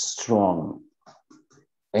is strong.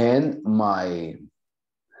 And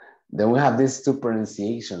then we have these two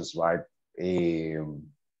pronunciations, right?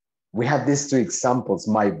 We have these two examples.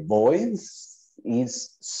 My voice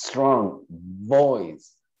is strong.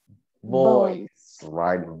 Voice,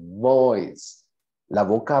 right? Voice. La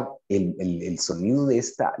boca, el sonido de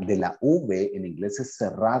la V en inglés es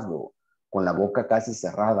cerrado, con la boca casi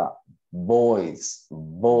cerrada. Voice.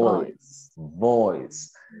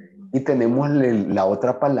 Y tenemos la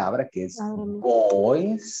otra palabra que es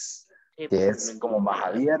voice, que es como más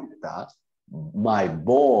abierta. My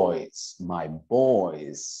boys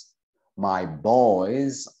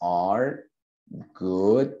are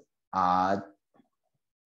good at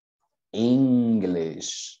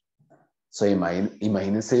English. So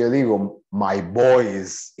imagínense, yo digo, my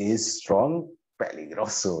voice is strong,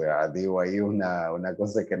 peligroso, ¿verdad? Digo ahí una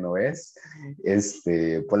cosa que no es,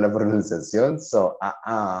 por la pronunciación. So,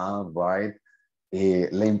 right.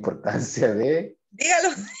 La importancia de...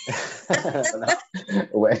 Dígalo.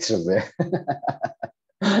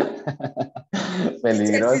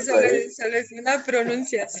 Peligroso. Solo es una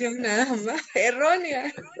pronunciación nada más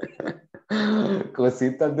errónea.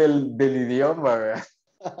 Cositas del idioma, ¿verdad?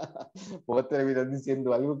 Puedo terminar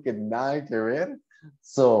diciendo algo que nada que ver.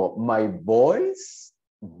 So, my voice,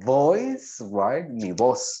 right? Mi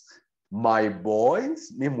voz. My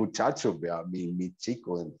boys, mis muchachos, ¿verdad? Mi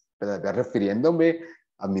chico, refiriéndome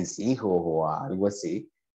a mis hijos o a algo así.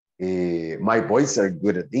 My boys are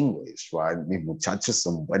good at English, right? Mis muchachos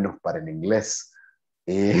son buenos para el inglés.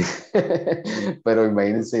 Pero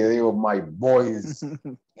imagínense, yo digo, my voice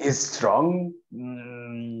is strong.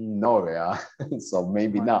 No, ¿verdad? So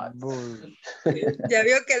maybe not. Ya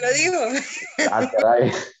vio que lo digo.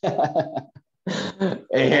 Caray.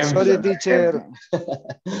 Sorry, teacher.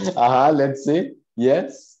 Let's see.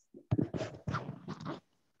 Yes.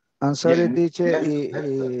 I'm sorry, Yeah. teacher.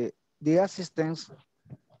 Yes. The assistants.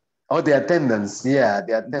 Oh, the attendance. Yeah,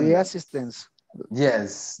 the attendance. The assistants.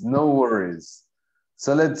 Yes, no worries.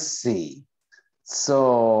 So let's see.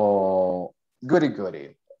 So,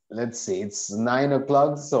 goody. let's see, it's 9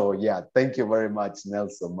 o'clock. So yeah, thank you very much,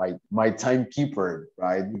 Nelson, my timekeeper,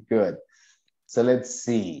 right? Good. So let's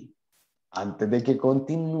see. Antes de que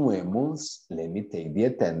continuemos, let me take the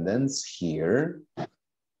attendance here.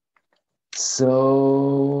 So,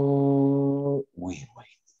 wait.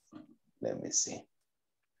 Let me see.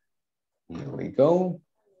 Here we go.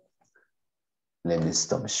 Let me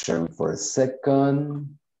stop sharing for a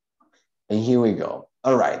second. And here we go.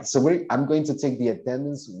 All right, so I'm going to take the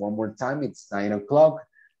attendance one more time. It's 9 o'clock.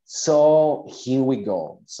 So here we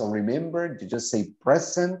go. So remember, you just say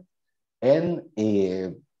present, and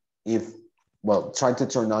well, try to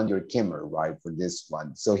turn on your camera, right, for this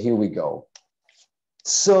one. So here we go.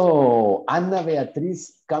 So, Ana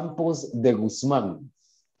Beatriz Campos de Guzmán.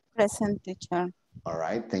 Present, teacher. All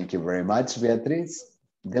right, thank you very much, Beatriz.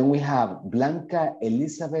 Then we have Blanca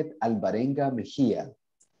Elizabeth Alvarenga Mejía.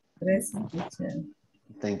 Present, teacher.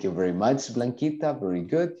 Thank you very much, Blanquita, very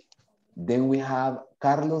good. Then we have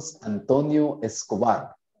Carlos Antonio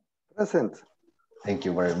Escobar. Present. Thank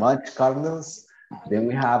you very much, Carlos. Then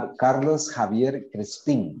we have Carlos Javier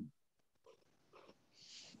Crespin.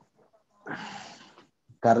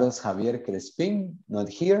 Carlos Javier Crespin, not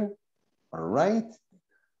here. All right.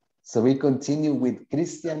 So we continue with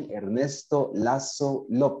Cristian Ernesto Lazo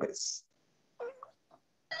Lopez.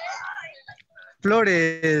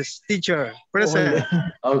 Flores, teacher, present.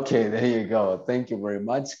 Okay, there you go. Thank you very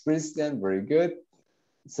much, Christian. Very good.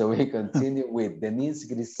 So we continue with Denise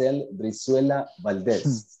Grisel Brizuela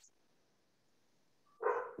Valdez.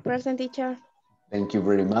 Present, teacher. Thank you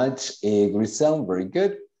very much, Grisel. Very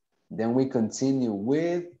good. Then we continue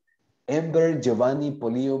with Ember Giovanni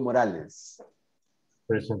Polillo Morales.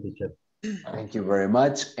 Present, teacher. Thank you very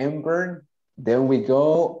much, Ember. Then we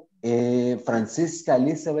go Francisca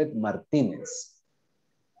Elizabeth Martinez.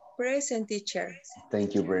 Present, teacher.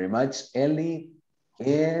 Thank you very much, Ellie.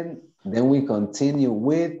 And then we continue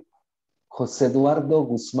with Jose Eduardo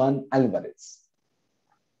Guzmán Álvarez.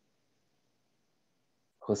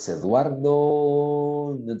 Jose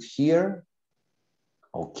Eduardo, not here.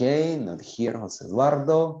 Okay, not here, Jose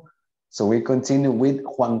Eduardo. So we continue with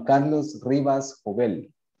Juan Carlos Rivas Jovel.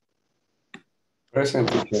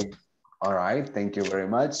 Present, teacher. All right, thank you very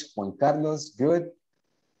much, Juan Carlos, good.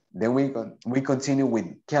 Then we continue with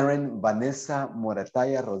Karen Vanessa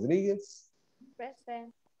Morataya Rodriguez.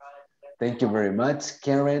 Present. Thank you very much,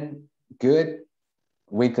 Karen, good.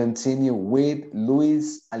 We continue with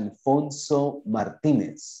Luis Alfonso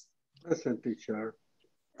Martinez. Present, teacher.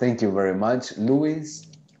 Thank you very much, Luis.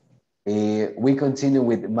 We continue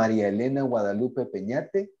with Maria Elena Guadalupe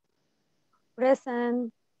Peñate.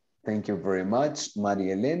 Present. Thank you very much,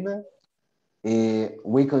 Maria Elena.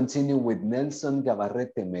 We continue with Nelson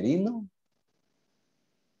Gabarrete Merino.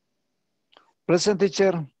 Present,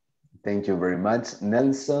 teacher. Thank you very much,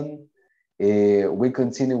 Nelson. We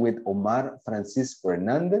continue with Omar Francisco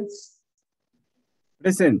Hernandez.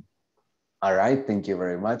 Present. All right, thank you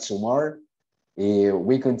very much, Omar.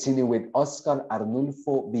 We continue with Oscar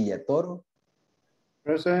Arnulfo Villatoro.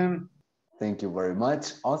 Present. Thank you very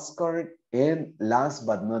much, Oscar. And last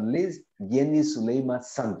but not least, Jenny Suleima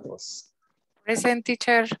Santos. Present,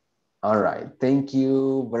 teacher. All right, thank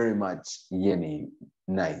you very much, Jenny.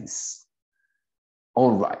 Nice.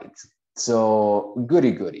 All right, so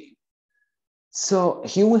goody. So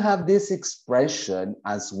here we have this expression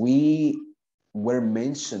as we were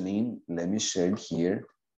mentioning. Let me share it here.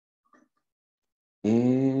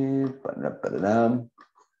 It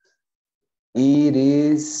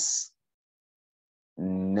is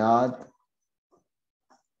not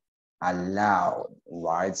allowed,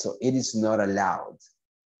 right? So it is not allowed.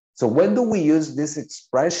 So when do we use this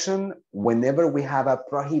expression? Whenever we have a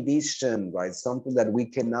prohibition, right? Something that we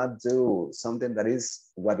cannot do, something that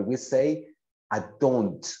is what we say, a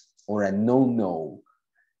don't or a no,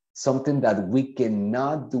 something that we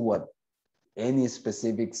cannot do at any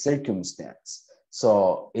specific circumstance.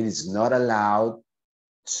 So it is not allowed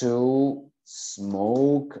to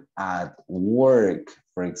smoke at work,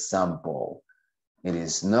 for example. It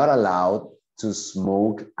is not allowed to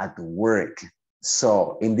smoke at work.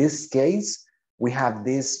 So in this case, we have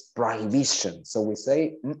this prohibition. So we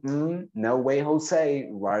say, no way, Jose,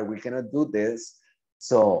 right? We cannot do this.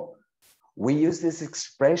 So we use this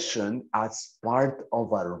expression as part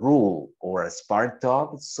of a rule or as part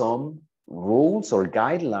of some rules or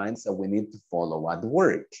guidelines that we need to follow at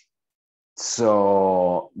work.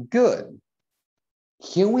 So good.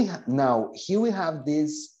 Here we have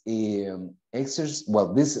this exercise,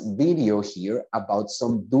 well, this video here about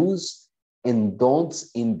some do's and don'ts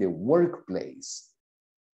in the workplace.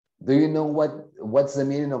 Do you know what's the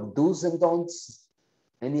meaning of do's and don'ts?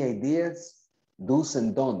 Any ideas? do's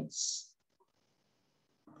and don'ts.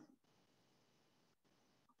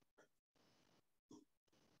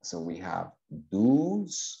 So we have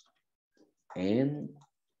do's and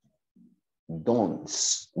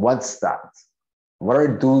don'ts. What's that? What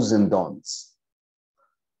are do's and don'ts?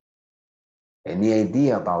 Any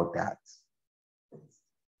idea about that?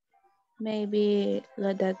 Maybe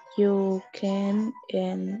like that you can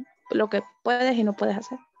and lo que puedes y no puedes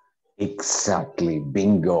hacer. Exactly,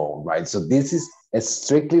 bingo, right? So this is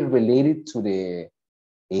strictly related to the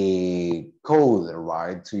code,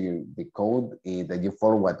 right? To the code that you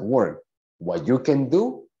follow at work. What you can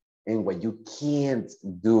do and what you can't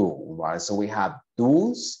do, right? So we have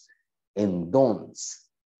do's and don'ts.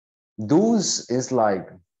 Do's is like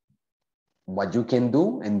what you can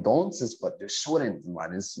do, and don'ts is what you shouldn't,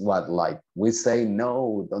 right? It's what like we say,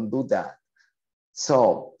 no, don't do that.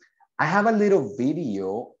 So I have a little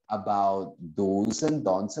video about do's and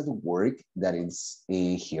don'ts at work that is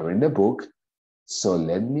here in the book. So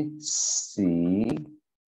let me see.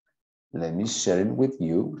 Let me share it with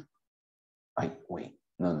you. Wait,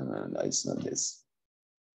 no, it's not this.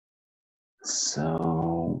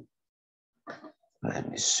 So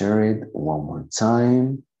let me share it one more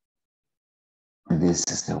time. This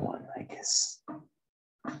is the one, I guess.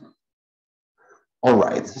 All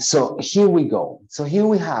right, so here we go. So here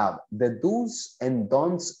we have the do's and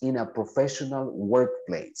don'ts in a professional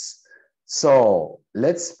workplace. So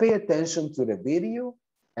let's pay attention to the video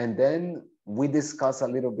and then we discuss a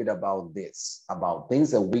little bit about this, about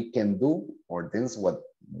things that we can do or things what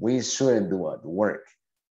we shouldn't do at work.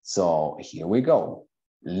 So here we go.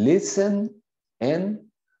 Listen and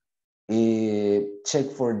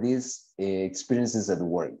check for these experiences at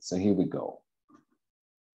work. So here we go.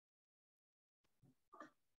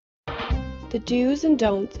 The do's and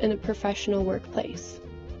don'ts in a professional workplace.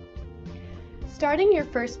 Starting your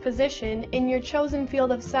first position in your chosen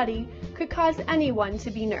field of study could cause anyone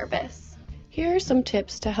to be nervous. Here are some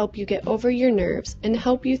tips to help you get over your nerves and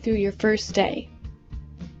help you through your first day.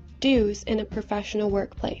 Do's in a professional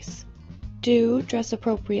workplace. Do dress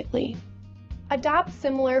appropriately. Adopt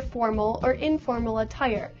similar formal or informal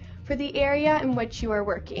attire for the area in which you are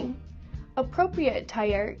working. Appropriate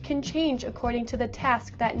attire can change according to the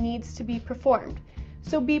task that needs to be performed,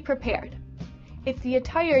 so be prepared. If the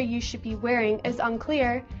attire you should be wearing is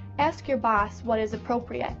unclear, ask your boss what is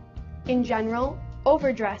appropriate. In general,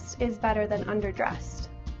 overdressed is better than underdressed.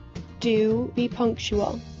 Do be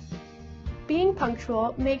punctual. Being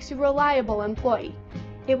punctual makes you a reliable employee.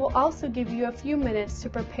 It will also give you a few minutes to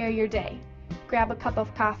prepare your day. Grab a cup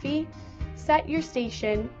of coffee, set your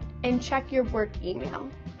station, and check your work email.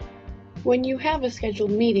 When you have a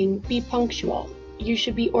scheduled meeting, be punctual. You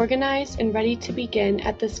should be organized and ready to begin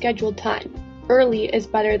at the scheduled time. Early is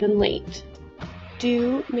better than late.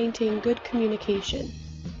 Do maintain good communication.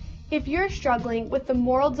 If you're struggling with a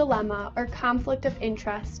moral dilemma or conflict of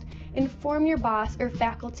interest, inform your boss or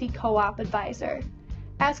faculty co-op advisor.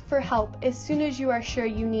 Ask for help as soon as you are sure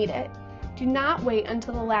you need it. Do not wait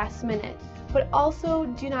until the last minute, but also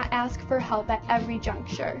do not ask for help at every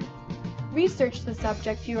juncture. Research the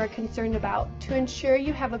subject you are concerned about to ensure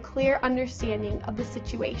you have a clear understanding of the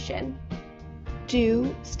situation.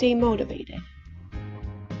 Do stay motivated.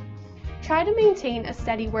 Try to maintain a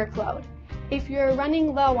steady workload. If you are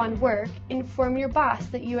running low on work, inform your boss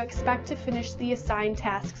that you expect to finish the assigned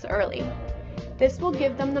tasks early. This will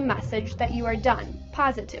give them the message that you are done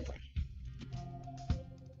positively.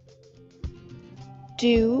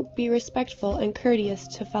 Do be respectful and courteous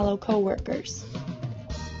to fellow coworkers.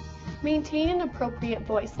 Maintain an appropriate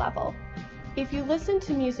voice level. If you listen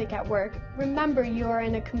to music at work, remember you are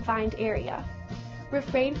in a confined area.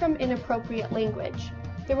 Refrain from inappropriate language.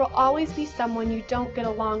 There will always be someone you don't get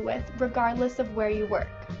along with, regardless of where you work.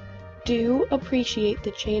 Do appreciate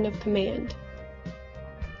the chain of command.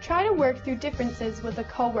 Try to work through differences with a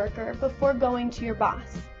coworker before going to your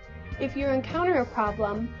boss. If you encounter a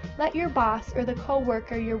problem, let your boss or the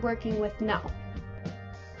coworker you're working with know.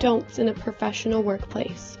 Don'ts in a professional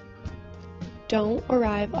workplace. Don't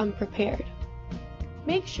arrive unprepared.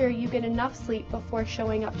 Make sure you get enough sleep before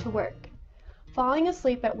showing up to work. Falling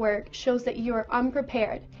asleep at work shows that you are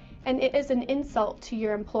unprepared, and it is an insult to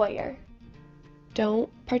your employer. Don't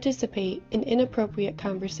participate in inappropriate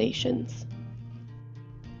conversations.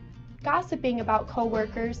 Gossiping about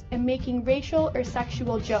coworkers and making racial or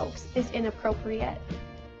sexual jokes is inappropriate.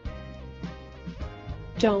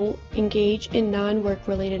 Don't engage in non-work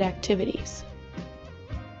related activities.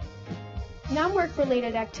 Non-work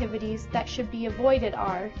related activities that should be avoided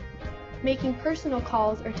are making personal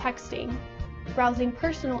calls or texting, browsing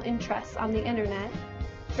personal interests on the internet,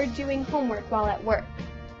 or doing homework while at work.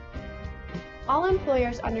 All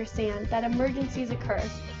employers understand that emergencies occur,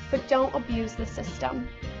 but don't abuse the system.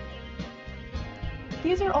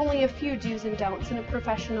 These are only a few do's and don'ts in a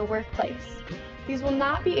professional workplace. These will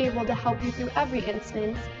not be able to help you through every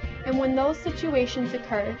instance, and when those situations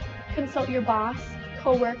occur, consult your boss,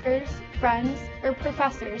 coworkers, friends, or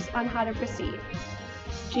professors on how to proceed.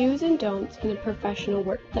 Do's and don'ts in a professional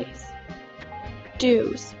workplace.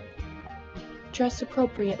 Do's. Dress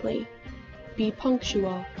appropriately. Be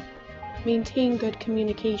punctual. Maintain good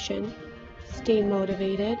communication. Stay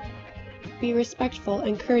motivated. Be respectful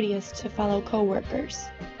and courteous to fellow coworkers.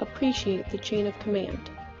 Appreciate the chain of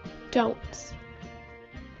command. Don'ts.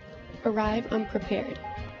 Arrive unprepared.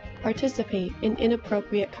 Participate in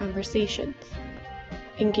inappropriate conversations.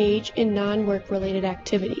 Engage in non-work related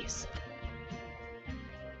activities.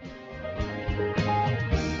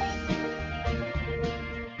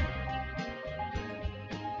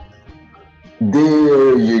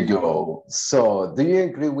 There you go. So do you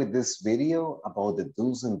agree with this video about the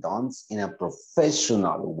do's and don'ts in a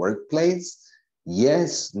professional workplace?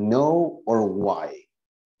 Yes, no, or why?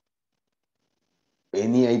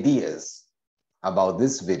 Any ideas about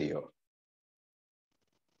this video?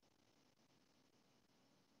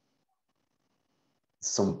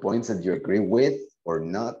 Some points that you agree with or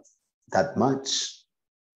not that much?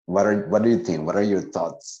 What do you think? What are your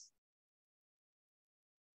thoughts?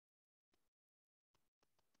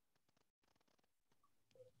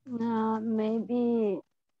 Maybe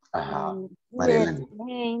Marilyn.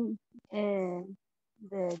 explain,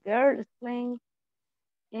 the girl explain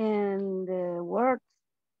and the words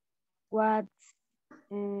what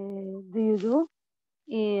do you do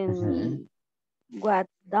in what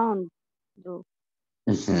don't do.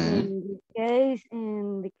 In this case,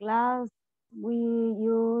 in the class, we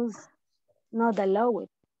use not allowed.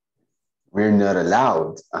 We're not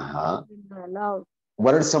allowed. We're not allowed.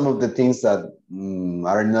 What are some of the things that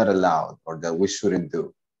are not allowed or that we shouldn't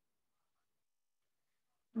do?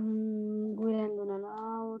 We're not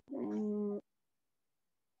allowed.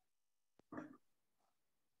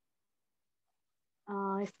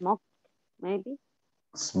 Smoke, maybe.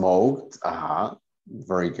 Smoked.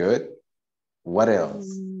 Very good. What else?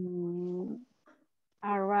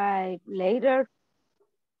 Arrive later.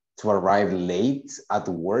 To arrive late at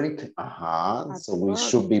work. So we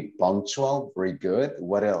should be punctual. Very good.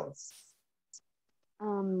 What else?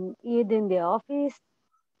 Eat in the office.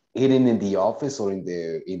 Eating in the office or in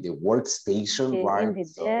the workstation, right? In the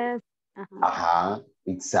desk.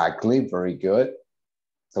 Exactly. Very good.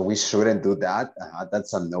 So we shouldn't do that.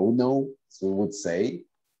 That's a no-no, so we would say.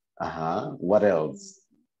 What else?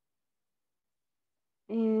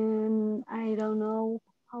 And I don't know,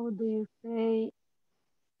 how do you say?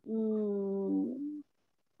 No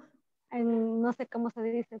sé cómo se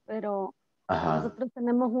dice, pero nosotros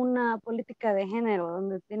tenemos una política de género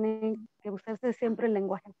donde tiene que usarse siempre el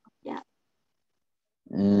lenguaje apropiado.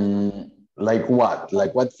 Like what?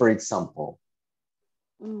 Like what, for example?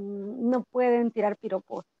 No pueden tirar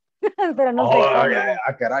piropos, pero no sé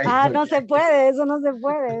cómo. No se puede, eso no se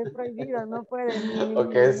puede, es prohibido, no pueden ni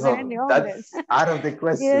mujeres ni hombres. That's out of the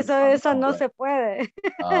question. Y eso no se puede.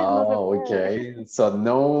 No se puede. Okay. So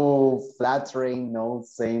no flattering, no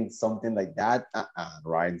saying something like that.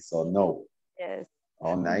 Right. So no. Yes.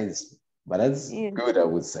 Oh, nice. But that's good, I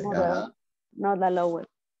would say. Not allowed.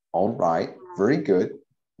 All right. Very good.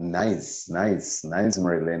 Nice,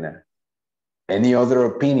 Marilena. Any other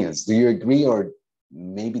opinions? Do you agree or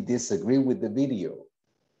maybe disagree with the video?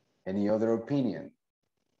 Any other opinion?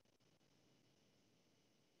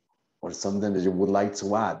 Or something that you would like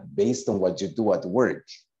to add based on what you do at work,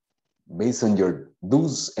 based on your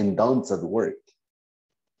do's and don'ts at work?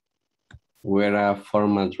 Wear a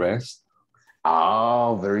formal dress.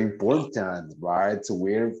 Oh, very important, right? To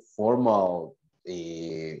wear formal,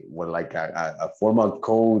 like a formal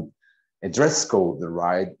code, a dress code,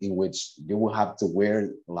 right? In which you will have to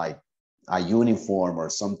wear like a uniform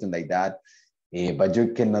or something like that. But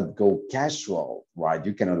you cannot go casual, right?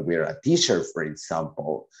 You cannot wear a t-shirt, for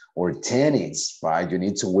example, or tennis, right? You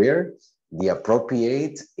need to wear the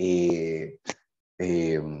appropriate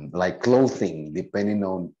like clothing, depending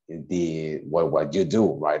on what you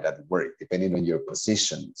do, right, at work, depending on your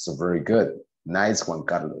position. So very good. Nice, Juan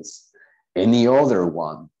Carlos. Any other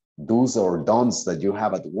one, do's or don'ts that you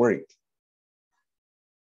have at work?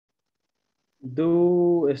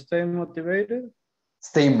 Do stay motivated.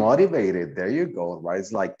 Stay motivated. There you go, right?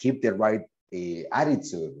 It's like keep the right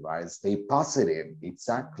attitude, right? Stay positive.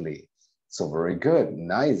 Exactly. So very good.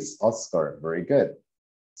 Nice, Oscar. Very good.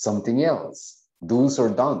 Something else. Do's or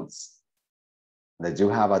don'ts that you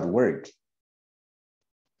have at work?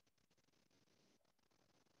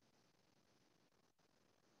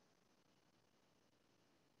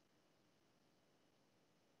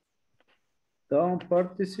 Don't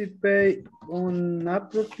participate in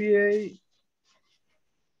appropriate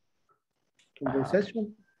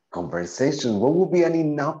conversation. Conversation. What would be an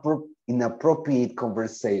inappropriate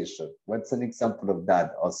conversation? What's an example of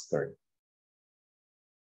that, Oscar?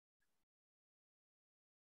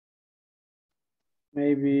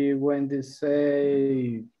 Maybe when they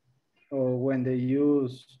say or when they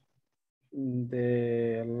use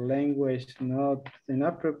the language not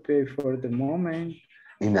inappropriate for the moment.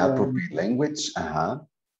 Inappropriate language,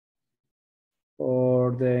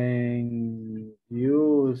 Or they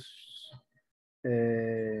use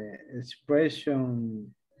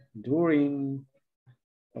expression during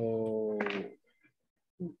or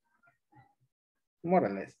more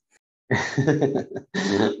or less.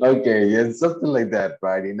 Okay, yes, something like that,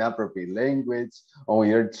 right? Inappropriate language, or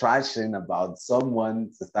you're trashing about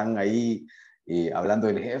someone, se están ahí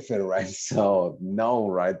hablando del jefe, right? So no,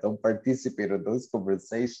 right? Don't participate in those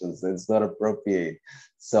conversations. It's not appropriate.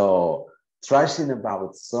 So trashing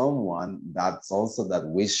about someone, that's also that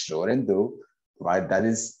we shouldn't do, right? That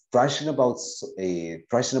is trashing about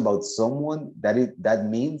someone. That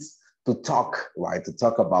means to talk, right? To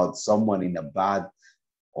talk about someone in a bad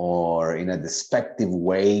or in a despective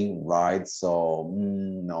way, right? So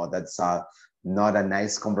no, that's not a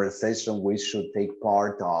nice conversation we should take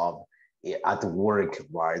part of at work,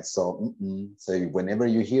 right? So so whenever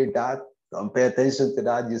you hear that, don't pay attention to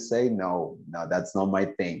that. You say no, that's not my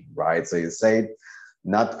thing, right? So you say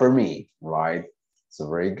not for me, right? So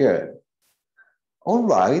very good. All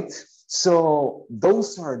right, so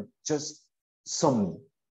those are just some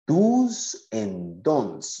do's and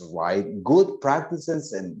don'ts, right? Good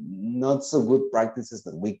practices and not so good practices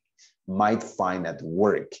that we might find at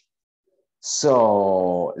work.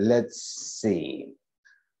 So let's see.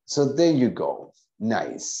 So there you go.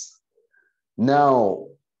 Nice. Now,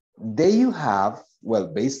 there you have, well,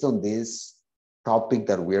 based on this topic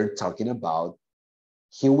that we're talking about,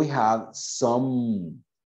 here we have some,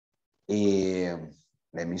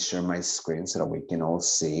 let me share my screen so that we can all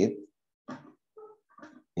see it.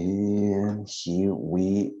 And here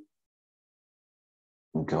we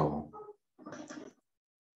go.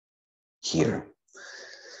 Here.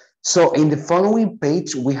 So in the following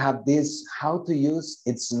page, we have this, how to use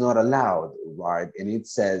it's not allowed, right? And it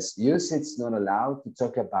says, use it's not allowed to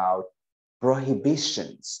talk about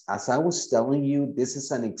prohibitions. As I was telling you, this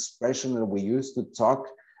is an expression that we use to talk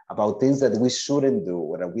about things that we shouldn't do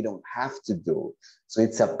or that we don't have to do. So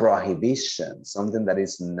it's a prohibition, something that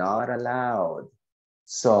is not allowed.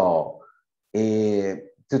 So to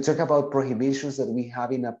talk about prohibitions that we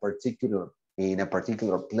have in a particular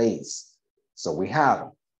place. So we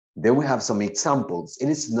have some examples. It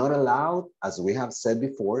is not allowed, as we have said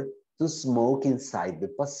before, to smoke inside the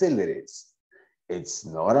facilities. It's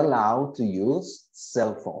not allowed to use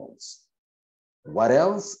cell phones. What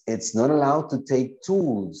else? It's not allowed to take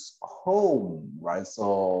tools home, right?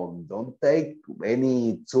 So don't take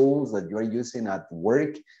any tools that you're using at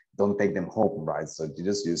work, don't take them home, right? So you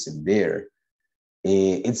just use it there.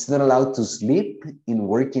 It's not allowed to sleep in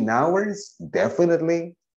working hours,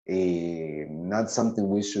 definitely. Not something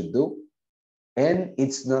we should do. And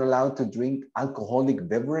it's not allowed to drink alcoholic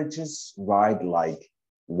beverages, right? Like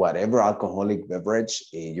whatever alcoholic beverage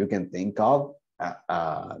you can think of.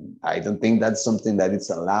 I don't think that's something that is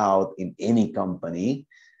allowed in any company.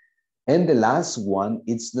 And the last one,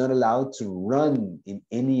 it's not allowed to run in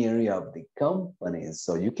any area of the company.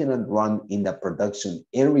 So you cannot run in the production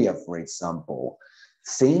area, for example,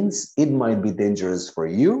 since it might be dangerous for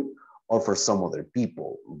you or for some other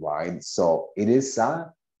people, right? So it is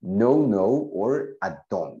a no or a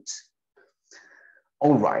don't.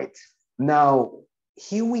 All right. Now,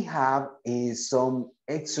 here we have some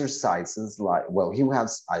exercises here we have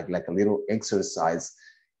like a little exercise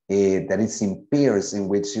that is in pairs in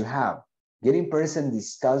which you have get in person,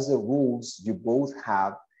 discuss the rules you both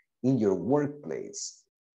have in your workplace.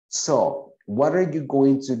 So what are you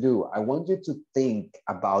going to do? I want you to think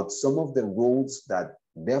about some of the rules that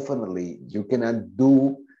definitely you cannot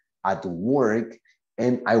do at work,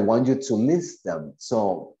 and I want you to list them.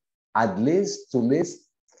 So at least to list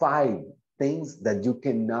 5 things that you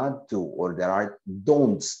cannot do or there are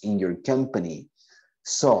don'ts in your company.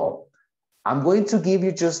 So I'm going to give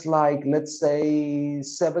you just like, let's say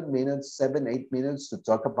 7, 8 minutes to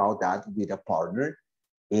talk about that with a partner.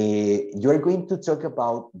 You're going to talk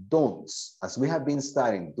about don'ts. As we have been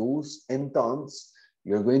studying do's and don'ts,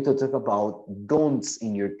 you're going to talk about don'ts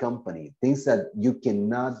in your company, things that you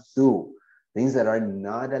cannot do, things that are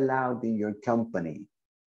not allowed in your company.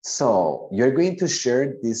 So you're going to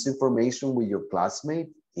share this information with your classmate.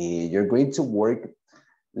 You're going to work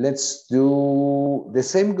let's do the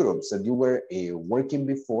same groups that you were working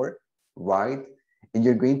before, right? And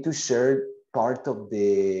you're going to share part of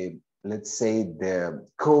the, let's say, the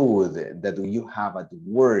code that you have at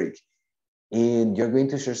work, and you're going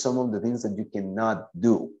to share some of the things that you cannot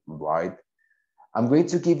do, right? I'm going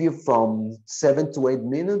to give you from 7 to 8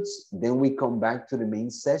 minutes, then we come back to the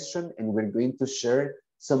main session and we're going to share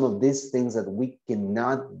some of these things that we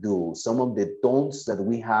cannot do, some of the don'ts that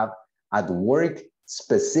we have at work,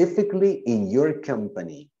 specifically in your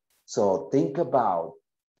company. So think about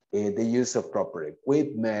the use of proper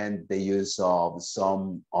equipment, the use of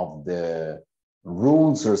some of the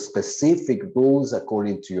rules or specific rules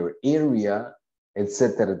according to your area,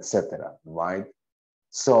 etc., right?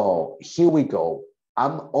 So here we go.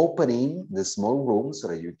 I'm opening the small room so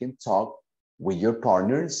that you can talk with your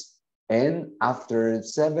partners. And after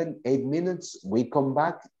 7, 8 minutes, we come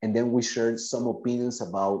back and then we share some opinions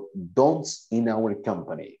about don'ts in our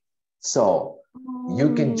company. So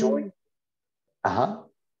you can join. Yeah,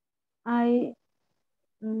 I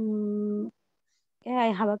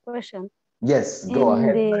have a question. Yes, go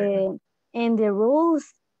ahead. In the rules,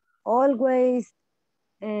 always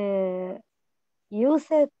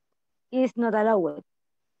use it is not allowed.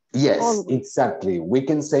 Yes, always. Exactly. We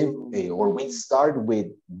can say, or we start with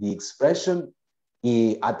the expression,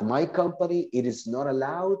 at my company, it is not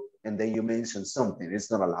allowed. And then you mention something.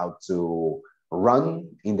 It's not allowed to run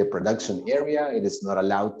in the production area. It is not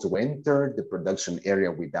allowed to enter the production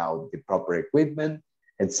area without the proper equipment,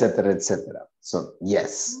 etc., etc. So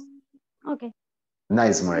yes. Okay.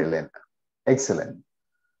 Nice, Marilena. Excellent.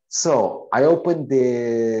 So I opened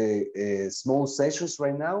the small sessions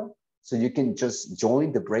right now, so you can just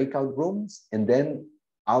join the breakout rooms, and then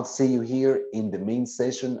I'll see you here in the main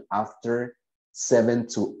session after 7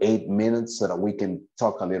 to 8 minutes so that we can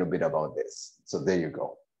talk a little bit about this. So there you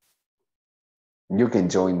go. You can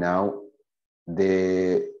join now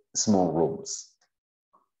the small rooms.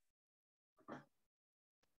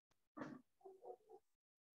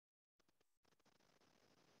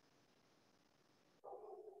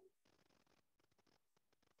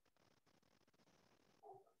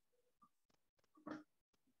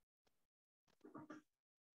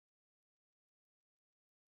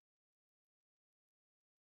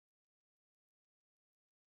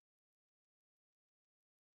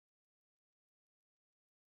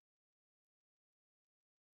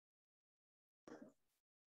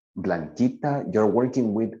 Blanquita, you're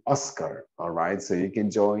working with Oscar, all right? So you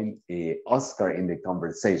can join Oscar in the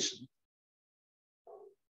conversation.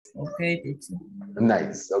 Okay, teacher.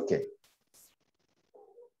 Nice, okay.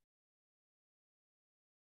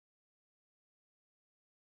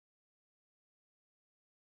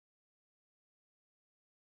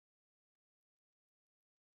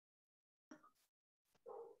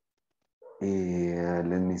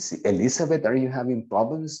 Let me see. Elizabeth, are you having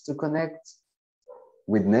problems to connect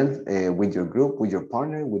with with your group, with your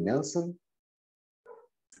partner, with Nelson?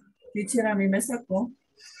 Teacher, a mí me sacó.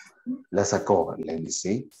 La sacó, let me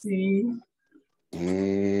see. Sí.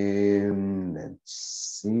 Let's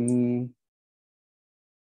see.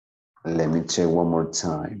 Let me check one more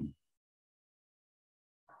time.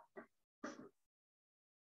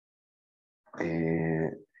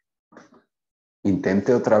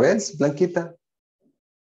 Intente otra vez, Blanquita.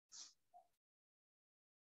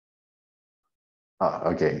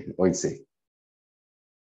 Ah, ok, hoy sí.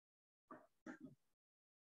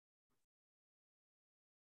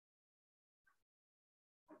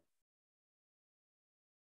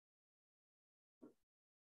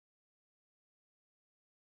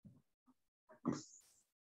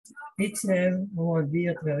 Teacher, volví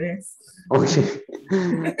otra vez. Okay,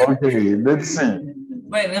 okay, let's see.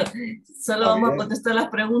 Bueno, solo vamos a contestar las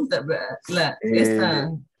preguntas.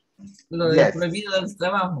 Lo del prohibido del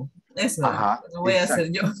trabajo. Eso lo voy a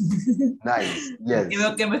hacer yo. Nice, yes. Y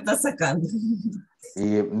veo que me está sacando.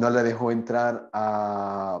 Y no le dejó entrar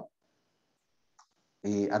a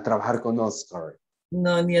trabajar con Oscar.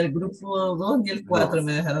 No, ni el grupo 2 ni el 4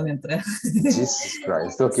 me dejaron entrar. Jesus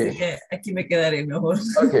Christ, okay. Así que aquí me quedaré mejor.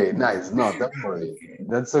 Okay, nice. No, don't worry. Okay.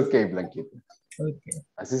 That's okay, Blanquita. Okay.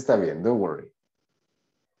 Así está bien, don't worry.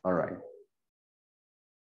 All right.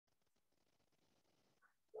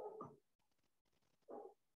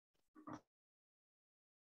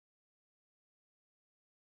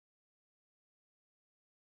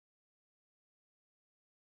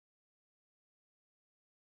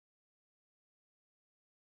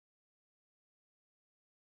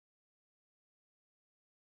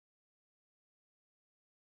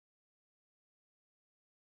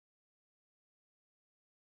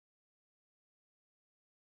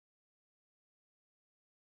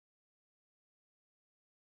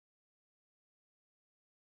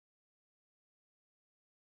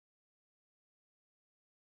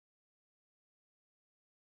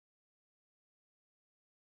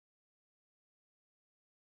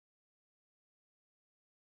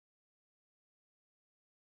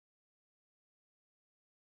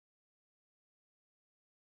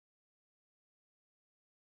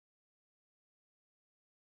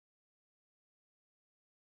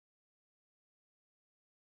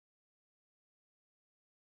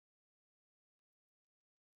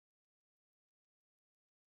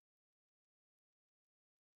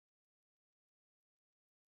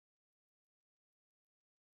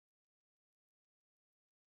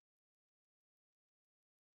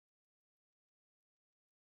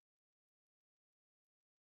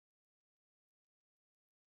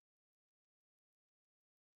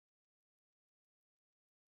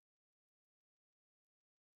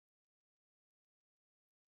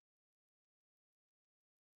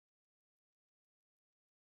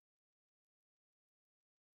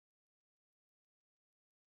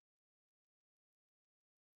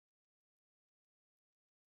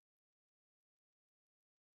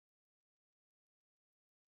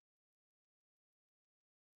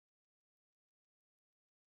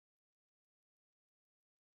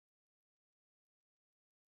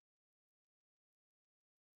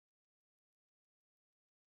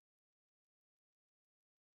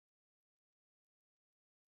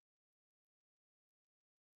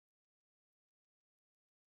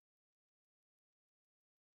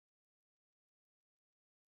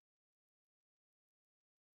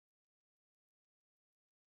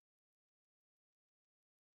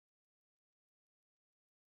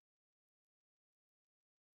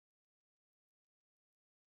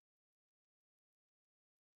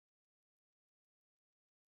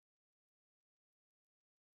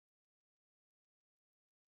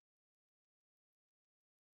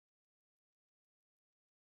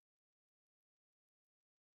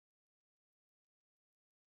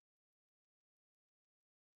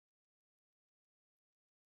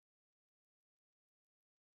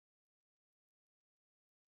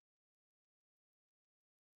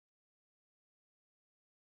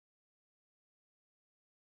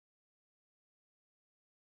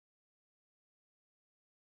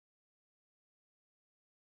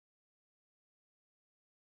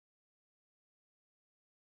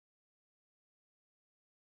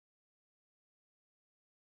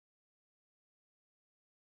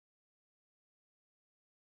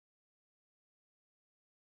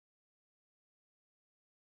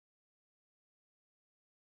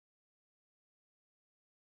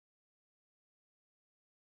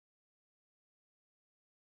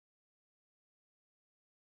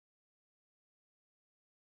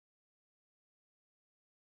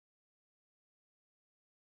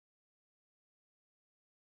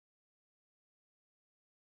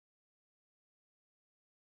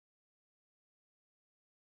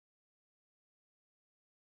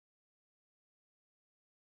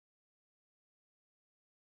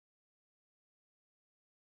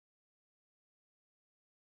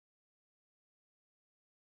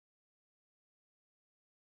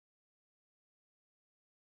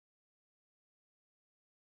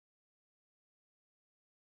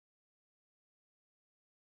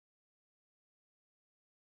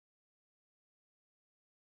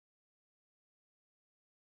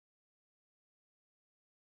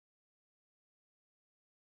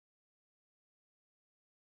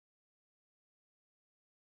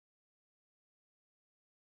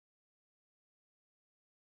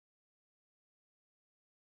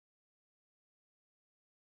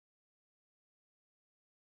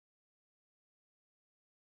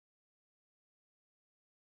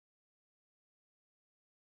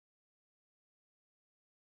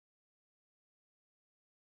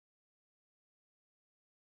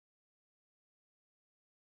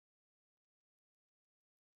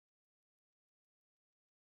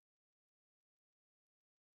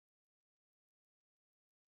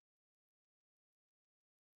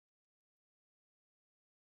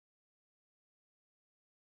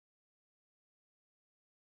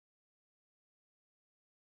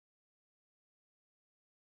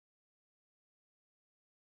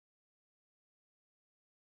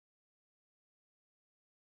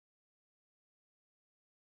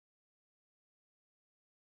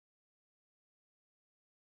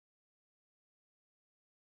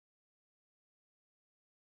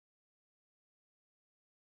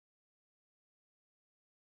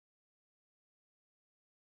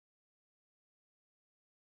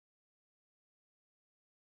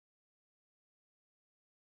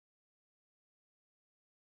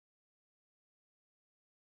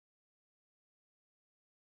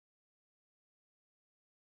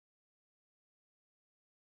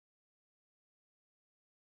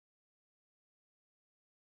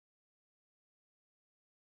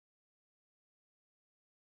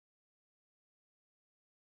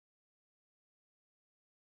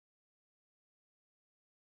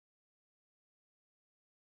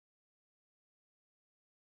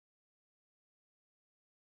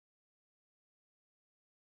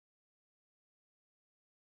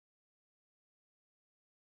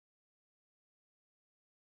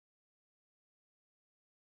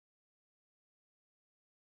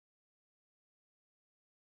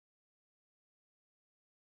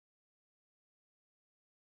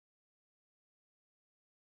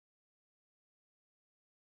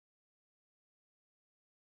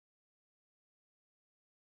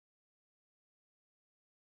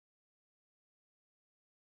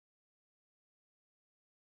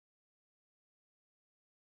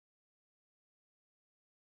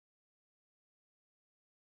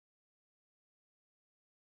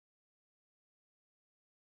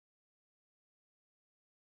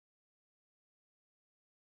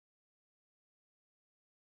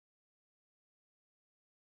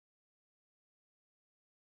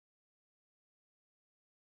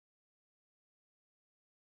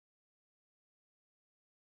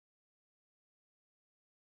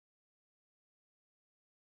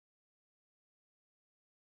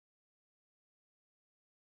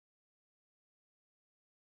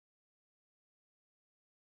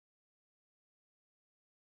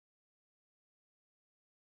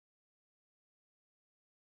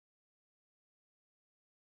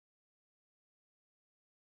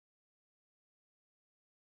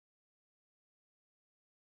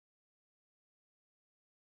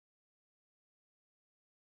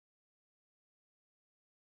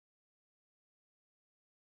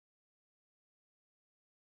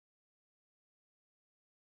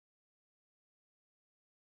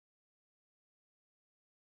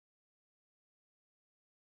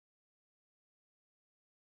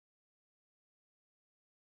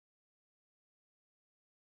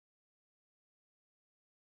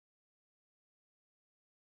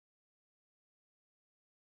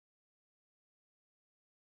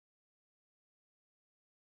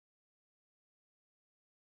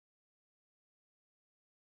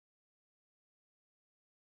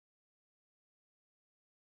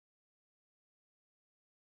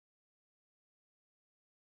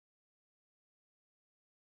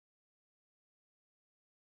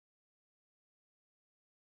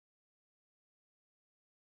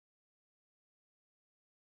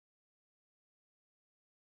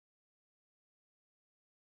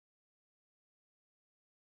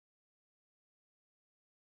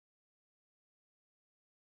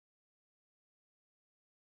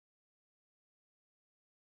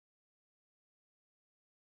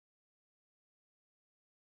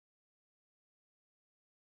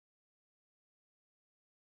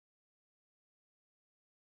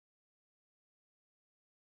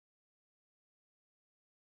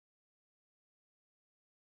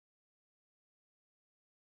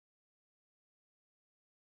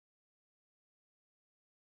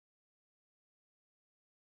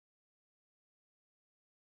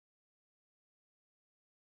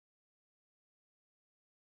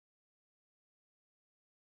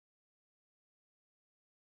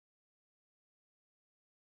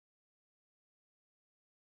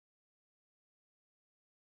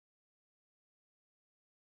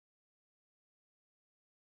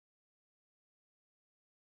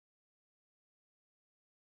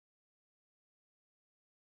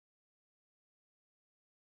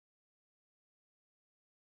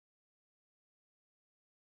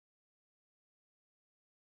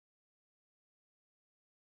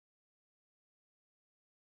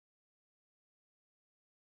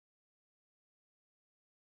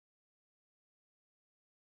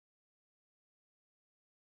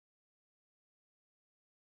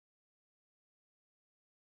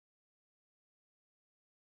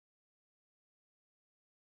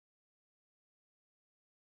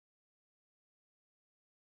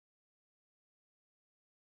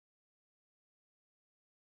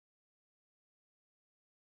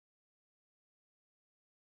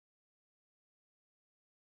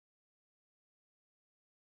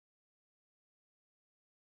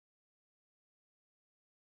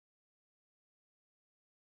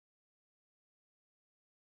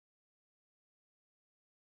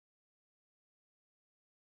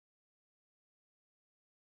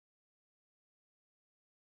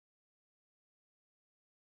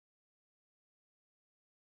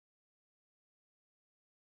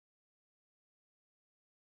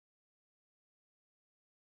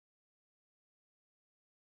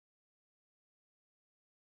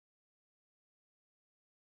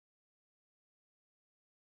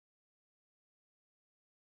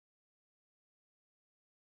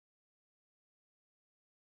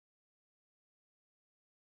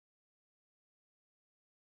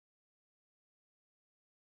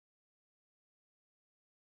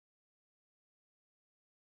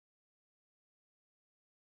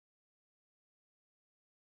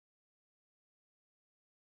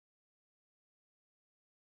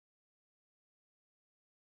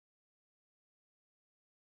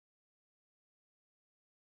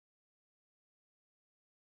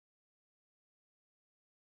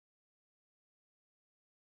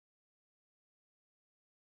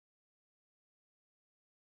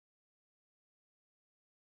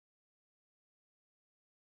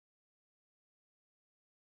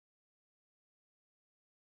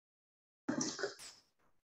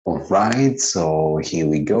 right, so here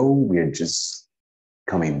we go. We're just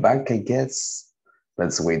coming back, I guess.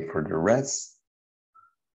 Let's wait for the rest.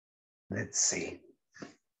 Let's see.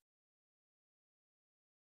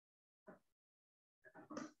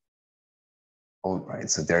 All right,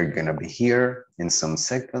 so they're gonna be here in some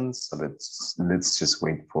seconds. So let's just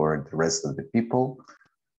wait for the rest of the people.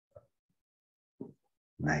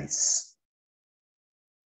 Nice.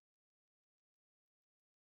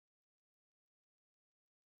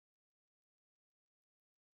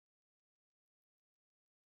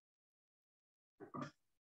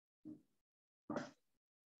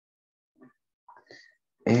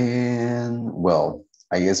 And well,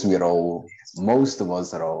 I guess we're all, most of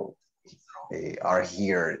us are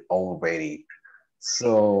here already.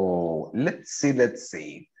 So let's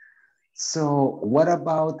see. So what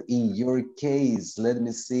about in your case? Let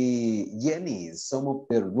me see, Jenny, some of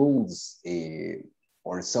the rules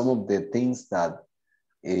or some of the things that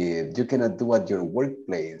you cannot do at your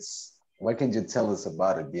workplace. What can you tell us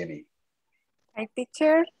about it, Jenny? My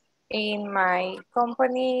teacher, in my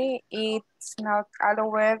company, it's not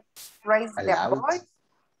allowed raise the voice.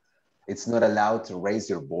 It's not allowed to raise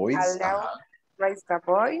your voice. Raise the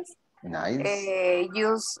voice. Nice.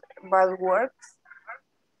 Use bad words.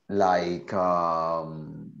 Like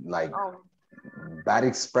bad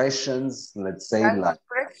expressions, let's say, bad like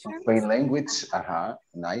expressions. plain language.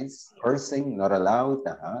 Nice. Cursing, not allowed.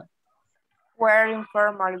 Wear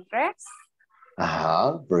informal dress.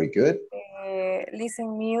 Very good.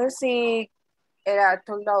 Listen music era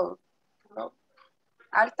too loud.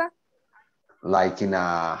 Alta. Like in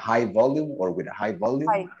a high volume or with a high volume?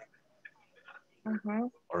 High.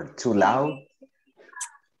 Or too loud?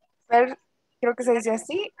 Pero creo que se dice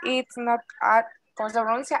así. It's not, ¿cómo se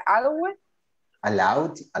pronuncia? Allowed?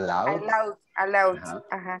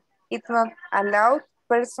 It's not allowed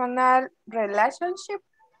personal relationship.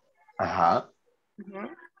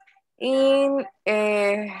 In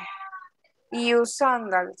use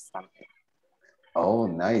sandals. Oh,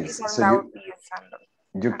 nice. It's So allowed to use sandals.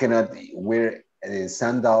 You cannot wear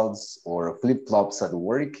sandals or flip-flops at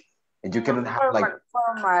work, and you cannot have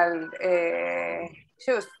formal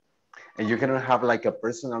shoes. And you cannot have like a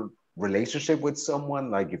personal relationship with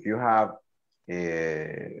someone, like if you have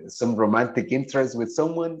some romantic interest with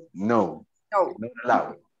someone. No, not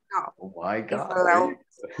allowed. No. Oh my God.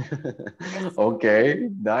 Okay,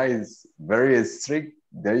 nice. Very strict.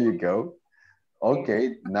 There you go.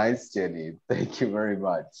 Okay, nice, Jenny. Thank you very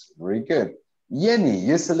much. Very good. Jenny,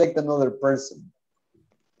 you select another person.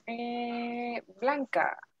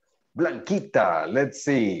 Blanca. Blanquita, let's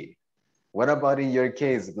see. What about in your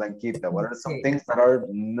case, Blanquita? What are some things that are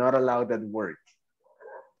not allowed at work?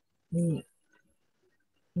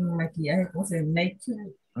 Maquillaje, ¿cómo se llama?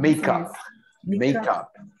 Makeup.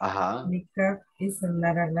 Makeup is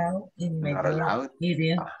not allowed in my work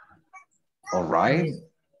area. All right.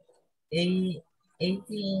 18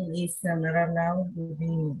 is not allowed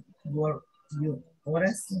within work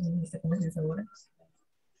horas. ¿Cómo se dice horas?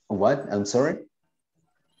 What? I'm sorry?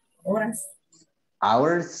 Horas.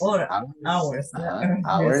 Hours? Hours.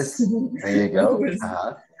 Hours. There you go.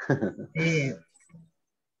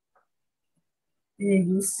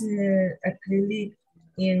 Use acrylic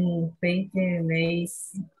in painting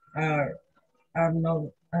nails are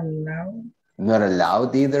not allowed. Not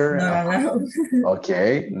allowed either? Not allowed.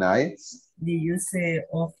 Okay, nice. The use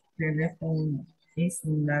of telephone is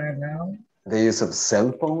not allowed. The use of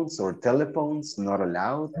cell phones or telephones not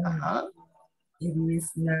allowed? It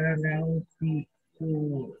is not allowed to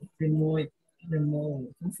remove. The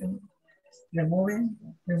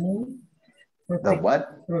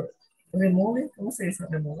what? Remove, ¿cómo se dice?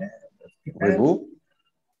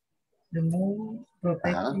 Remove,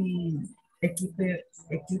 protect the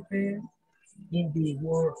equipment in the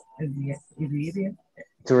work area.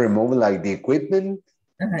 To remove like the equipment?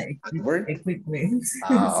 Equipment.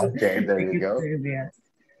 Okay, there you go.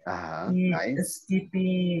 Nice.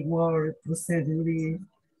 Skipping work procedure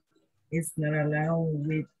is not allowed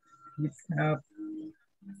without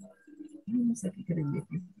sin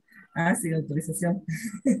autorización.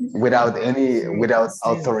 Without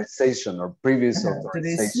authorization or previous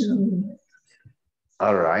authorization.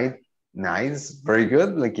 All right, nice, very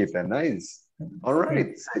good, Blanquita, nice. All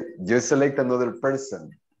right, you select another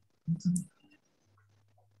person.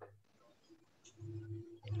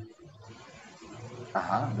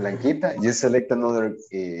 Blanquita, you select another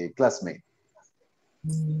classmate.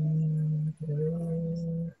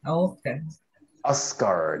 Oscar.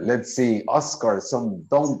 Oscar, let's see, Oscar, some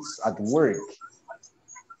don'ts at work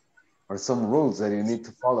or some rules that you need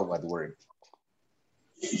to follow at work.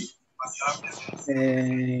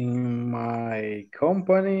 In my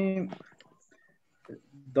company,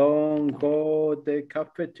 don't go the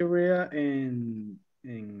cafeteria in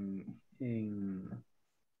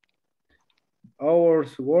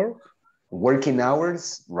hours work. Working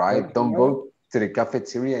hours, right? Working Don't hours. go to the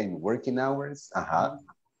cafeteria in working hours.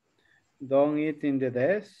 Don't eat in the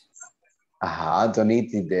desk. Don't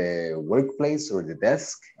eat in the workplace or the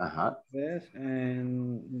desk. Yes,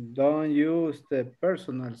 and don't use the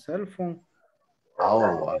personal cell phone.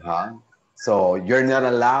 Oh, So you're not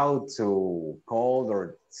allowed to call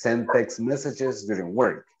or send text messages during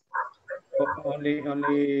work. Only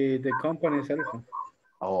the company cell phone.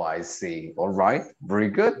 Oh, I see. All right. Very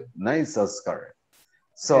good. Nice, Oscar.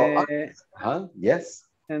 So, yes.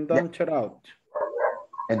 And don't shout out.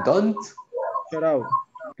 And don't? Shout out.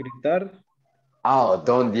 Gritar. Oh,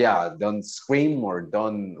 don't scream or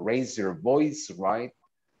don't raise your voice, right?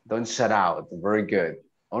 Don't shout out. Very good.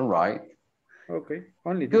 All right. Okay,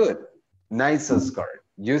 only good. Nice, Oscar.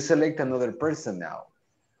 You select another person now.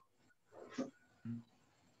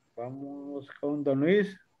 Vamos con Don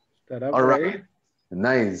Luis. ¿Estará All por right. ahí?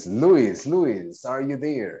 Nice. Luis, are you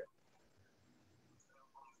there?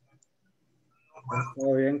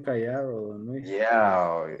 Está bien callado, Don Luis.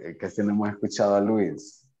 Yeah, casi no hemos escuchado a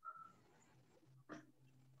Luis.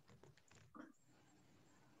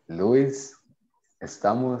 Luis,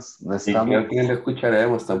 ¿estamos? ¿No estamos? Y creo que no lo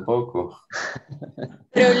escucharemos tampoco.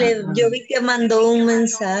 Pero yo vi que mandó un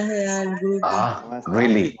mensaje al grupo.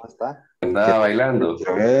 Really? Andaba bailando.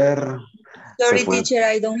 A ver. Sorry, teacher,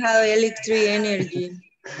 I don't have electric energy.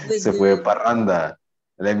 Se fue de parranda.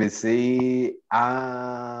 Let me see.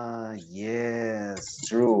 Yes,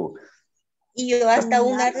 true. Y yo hasta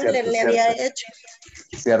un arreglo le había hecho.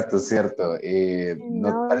 Cierto.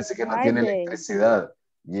 No, parece que no tiene electricidad.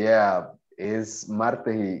 Yeah, es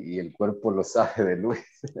martes y el cuerpo lo sabe de Luis.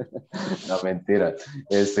 No, mentira.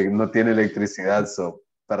 No tiene electricidad.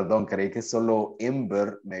 Perdón, creí que solo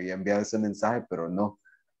Ember me había enviado ese mensaje, pero no.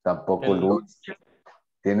 Tampoco Luis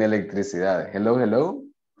tiene electricidad. Hello.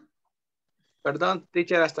 Perdón,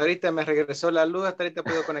 teacher, hasta ahorita me regresó la luz, hasta ahorita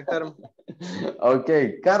puedo conectarme. Ok,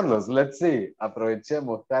 Carlos, let's see.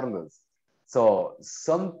 Aprovechemos, Carlos. So,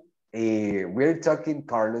 we're talking,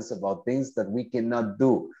 Carlos, about things that we cannot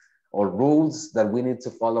do or rules that we need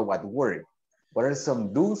to follow at work. What are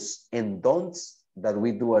some do's and don'ts that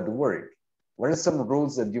we do at work? What are some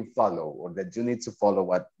rules that you follow or that you need to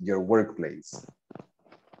follow at your workplace?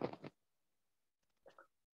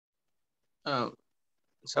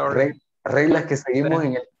 Sorry. Reglas que seguimos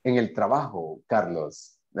en el trabajo,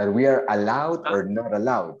 Carlos, that we are allowed or not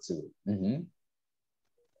allowed to.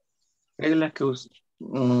 Reglas que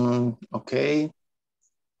ok.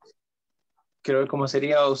 Creo que como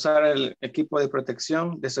sería usar el equipo de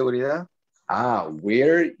protección de seguridad.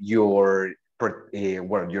 Wear your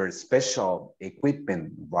special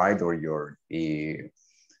equipment, right? Or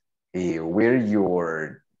wear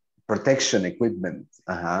your protection equipment.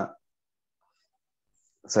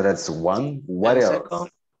 So that's one. What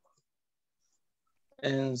else?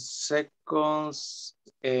 En seconds,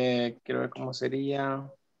 quiero ver cómo sería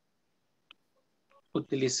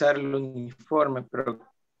utilizar el uniforme, pero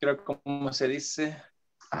creo cómo se dice.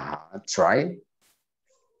 Try.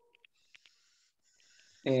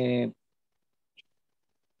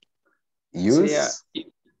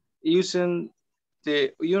 Using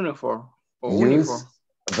the uniform. Uniform.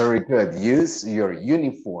 Very good. Use your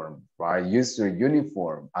uniform, right? Use your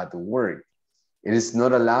uniform at work. It is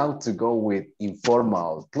not allowed to go with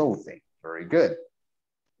informal clothing. Very good.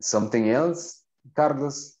 Something else,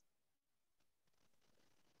 Carlos?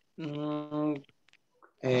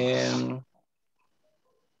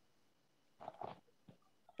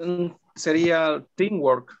 Sería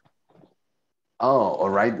teamwork. All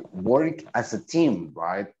right. Work as a team,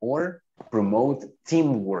 right? Or promote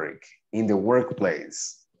teamwork in the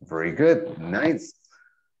workplace. Very good. Nice.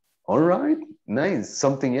 All right. Nice.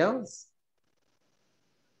 Something else?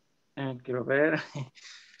 Quiero ver.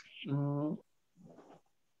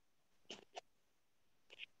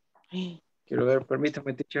 Quiero ver,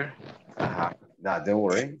 permítame, teacher. No, don't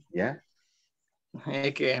worry. Yeah.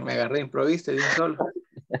 Es que me agarré improviso de un solo.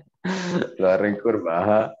 Lo agarré en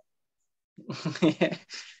curva.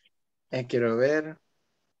 Quiero ver.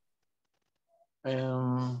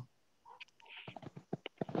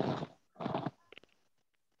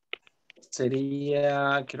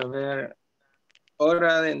 Sería, quiero ver,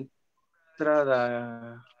 hora de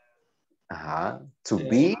entrada. To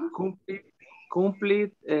be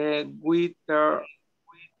complete with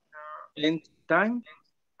end time.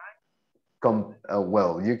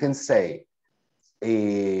 Well, you can say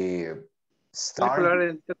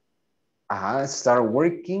start. Start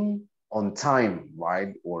working on time,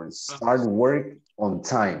 right? Or start work on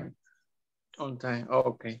time. On time,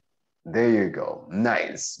 okay. There you go.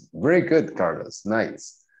 Nice. Very good, Carlos.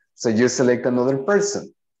 Nice. So you select another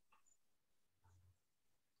person.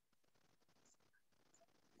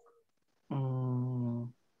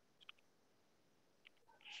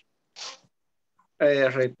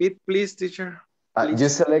 Repeat, please, teacher. Please. You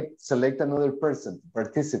select another person to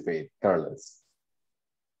participate, Carlos.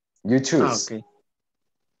 You choose. Okay.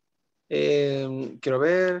 Quiero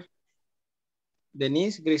ver.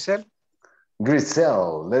 Denise, Grisel.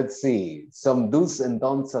 Grisel, let's see. Some do's and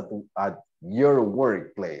don'ts at your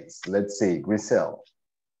workplace. Let's see, Grisel.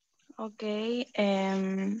 Okay.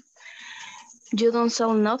 You don't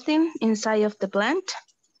sell nothing inside of the plant.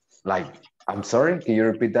 Like, I'm sorry, can you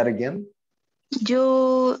repeat that again?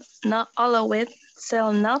 You not always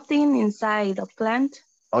sell nothing inside the plant.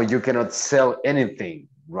 Oh, you cannot sell anything,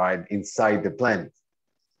 right, inside the plant.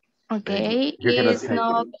 Okay, it's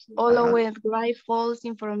not always write false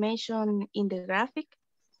information in the graphic.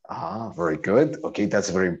 Very good. Okay, that's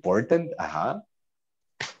very important.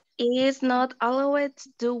 It's not always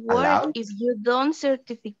do work if you don't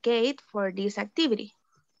certificate for this activity.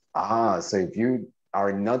 So if you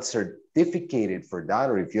are not certificated for that,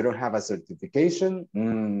 or if you don't have a certification,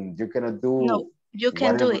 you cannot do you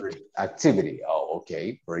can do it. Activity. Oh,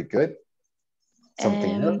 okay, very good.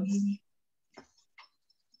 Something else?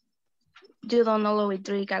 You don't allow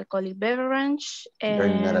drink alcoholic beverage. You're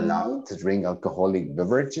not allowed to drink alcoholic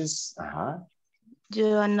beverages.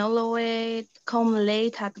 You are not allowed come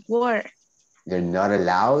late at work. You're not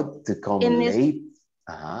allowed to come late.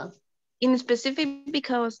 In specific,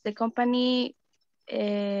 because the company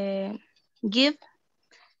give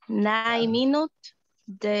 9 minutes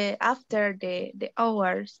after the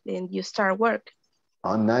hours, then you start work.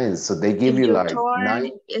 Oh, nice. So they give you like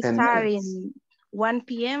 9, 10 minutes. In 1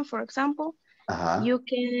 p.m., for example, you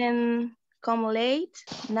can come late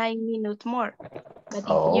 9 minutes more. But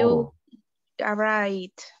if you arrive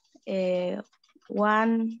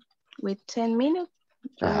 1 with 10 minutes,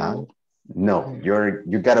 no,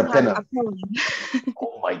 you got a penalty.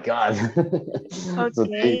 Oh my God. Okay. So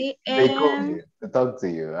they call you to talk to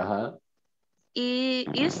you.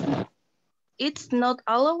 It's not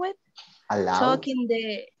allowed. Allowed.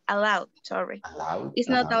 Sorry. Allowed. It's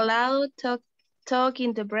not allowed to talk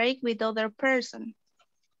in the break with other person.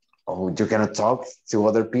 Oh, you cannot talk to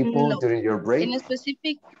other people during your break? In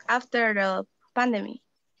specific, after the pandemic.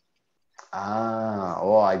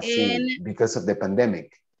 I see. Because of the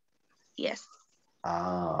pandemic. Yes.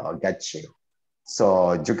 Got you.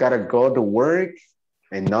 So you gotta go to work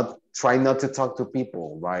and try not to talk to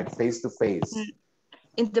people, right? Face to face.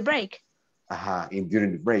 In the break.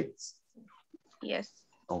 During the breaks. Yes.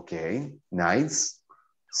 Okay, nice.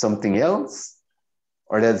 Something else?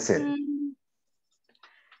 Or that's it?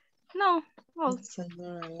 No.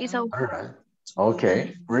 It's okay. All right.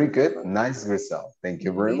 Okay, very good. Nice, Grisel. Thank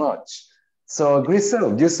you very much. So,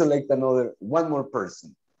 Grisel, you select one more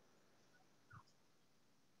person.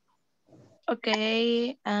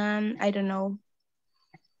 Okay, I don't know.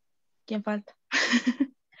 ¿Quién falta?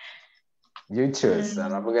 You choose,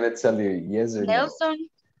 and I'm gonna tell you yes or Nelson.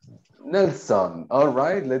 No. Nelson. All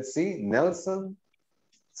right, let's see. Nelson,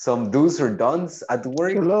 some do's or don'ts at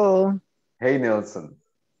work? Hello. Hey, Nelson.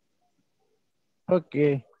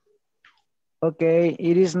 Okay. Okay,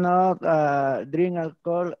 it is not drink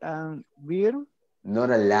alcohol and beer. Not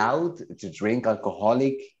allowed to drink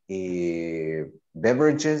alcoholic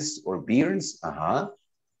beverages or beers.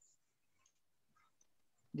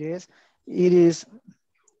 Yes, it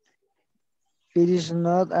is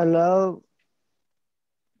not allowed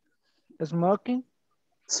smoking.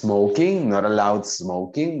 Smoking, not allowed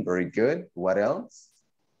smoking. Very good. What else?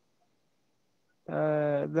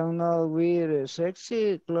 Don't know wear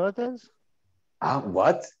sexy clothes.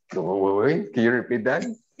 What? Wait. Can you repeat that?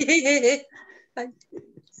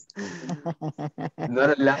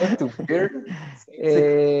 Not allowed to wear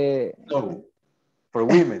no, for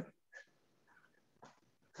women.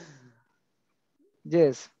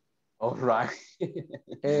 Yes. All right.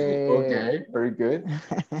 Okay, very good.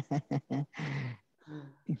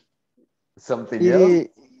 Something else?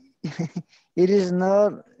 It is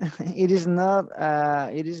not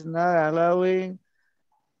allowing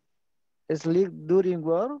sleep during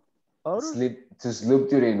work hours. Sleep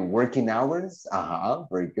during working hours.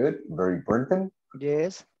 Very good. Very important.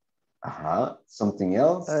 Yes. Something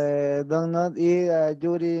else? Don't not eat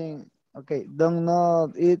during. Okay. Don't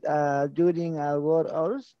not eat during work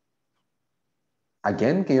hours.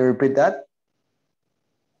 Again, can you repeat that?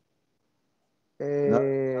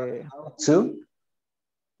 To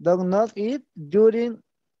do not eat during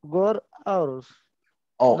work hours.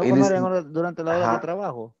 Oh, no comer durante la hora de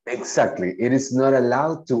trabajo. Exactly. It is not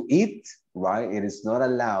allowed to eat, right? It is not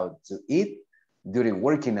allowed to eat during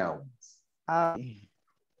working hours.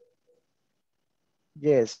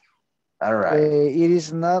 Yes. All right. It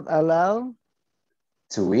is not allowed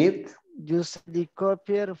to eat. Use the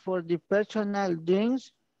copier for the personal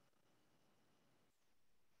things.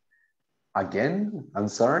 Again, I'm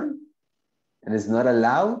sorry. It is not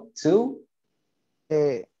allowed to.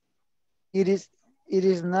 It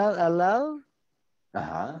is not allowed.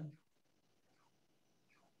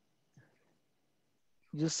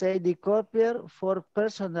 You say the copier for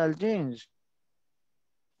personal things.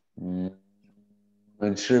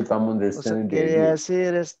 Not sure if I'm understanding the Quería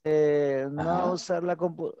idea. decir, no usar la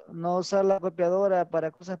copiadora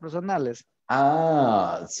para cosas personales.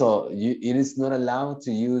 So it is not allowed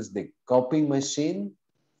to use the copying machine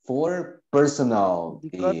for personal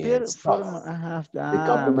stuff. The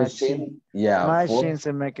copy machine, yeah. Machine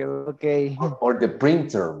se me quedó, okay. Or the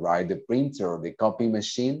printer, right? The printer, the copy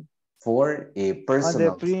machine for a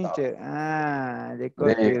personal the printer. stuff. The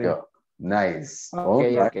copier. There you go. Nice.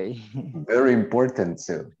 Okay, right. Okay. Very important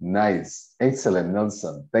too. Nice. Excellent,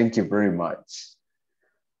 Nelson. Thank you very much.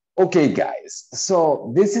 Okay, guys.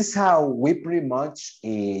 So this is how we pretty much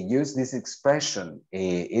use this expression.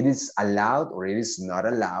 It is allowed or it is not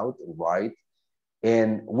allowed, right?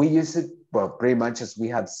 And we use it, well, pretty much as we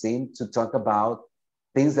have seen, to talk about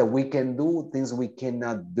things that we can do, things we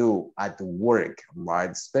cannot do at work,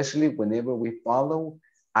 right? Especially whenever we follow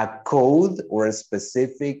a code or a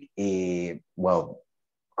specific, code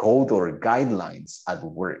or guidelines at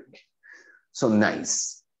work. So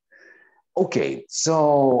nice. Okay,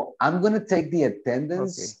 so I'm going to take the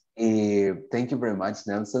attendance. Okay. Thank you very much,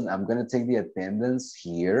 Nelson. I'm going to take the attendance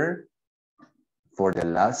here for the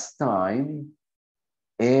last time.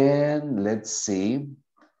 And let's see.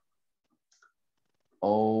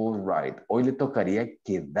 All right. Hoy le tocaría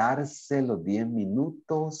quedarse los 10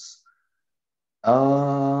 minutos.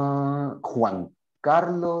 Juan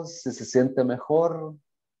Carlos, si se siente mejor.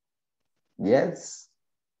 Yes.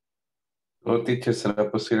 No, teacher, será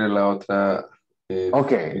posible la otra.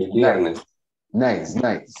 Okay. El viernes. Nice.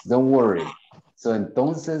 Don't worry. So,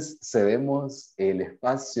 entonces cedemos el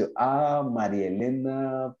espacio a María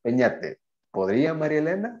Elena Peñate. ¿Podría, María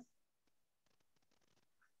Elena?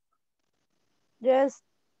 Yes.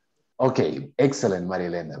 Okay, excellent, María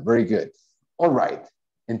Elena. Very good. All right.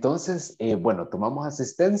 Entonces, bueno, tomamos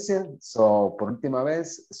asistencia. So, por última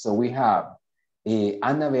vez, so we have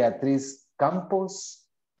Ana Beatriz Campos.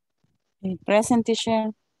 Present,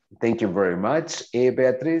 teacher. Thank you very much.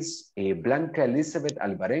 Beatriz Blanca Elizabeth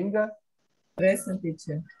Alvarenga. Present,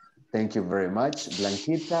 teacher. Thank you very much,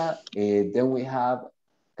 Blanquita. Then we have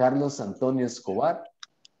Carlos Antonio Escobar.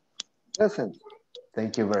 Present.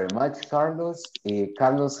 Thank you very much, Carlos.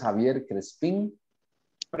 Carlos Javier Crespin.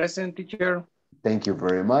 Present, teacher. Thank you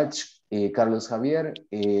very much, Carlos Javier.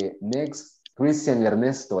 Next, Cristian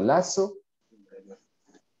Ernesto Lazo.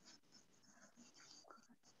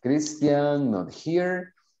 Christian, not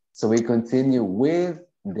here. So we continue with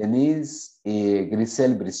Denise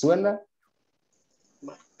Grisel Brizuela.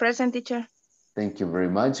 Present, teacher. Thank you very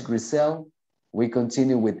much, Grisel. We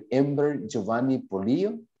continue with Ember Giovanni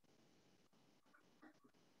Polillo.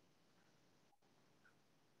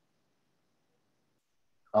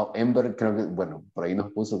 Oh, Ember, creo que, bueno, por ahí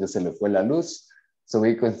nos puso que se le fue la luz. So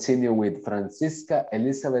we continue with Francisca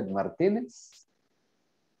Elizabeth Martínez.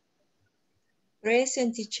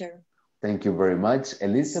 Present, teacher. Thank you very much,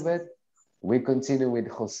 Elizabeth. We continue with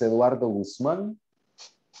José Eduardo Guzmán.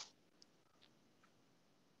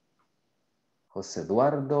 José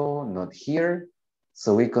Eduardo, not here.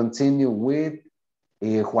 So we continue with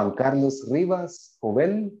Juan Carlos Rivas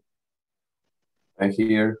Jovel. I'm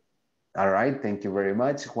here. All right, thank you very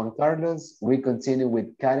much, Juan Carlos. We continue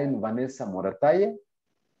with Karen Vanessa Morataya.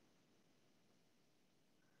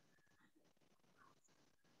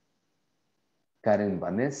 Karen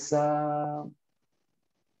Vanessa,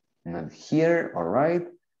 not here, all right.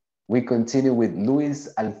 We continue with Luis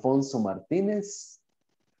Alfonso Martínez.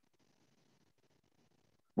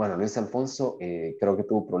 Bueno, Luis Alfonso creo que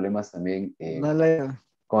tuvo problemas también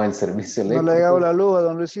con el servicio eléctrico. No le ha llegado la luz a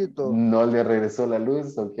don Luisito. No le regresó la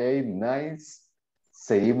luz, ok, nice.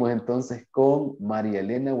 Seguimos entonces con María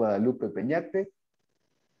Elena Guadalupe Peñate.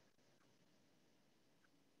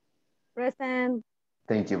 Present.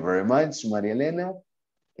 Thank you very much, María Elena.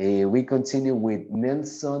 We continue with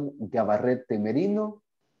Nelson Gabarrete Merino.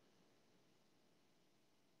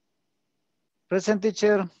 Present,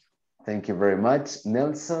 teacher. Thank you very much,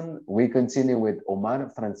 Nelson. We continue with Omar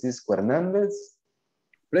Francisco Hernández.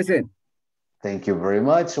 Present. Thank you very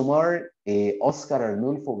much, Omar. Oscar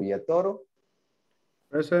Arnulfo Villatoro.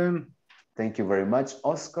 Present. Thank you very much,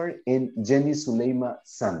 Oscar. And Jenny Zuleima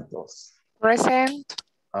Santos. Present.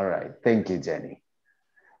 All right. Thank you, Jenny.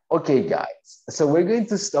 Okay, guys. So we're going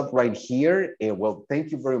to stop right here. Well,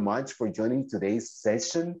 thank you very much for joining today's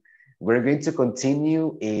session. We're going to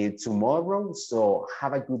continue tomorrow. So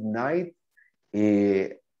have a good night.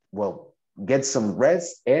 Well, get some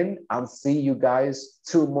rest, and I'll see you guys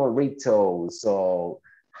tomorrow. So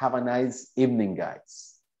have a nice evening,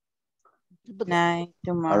 guys. Good night.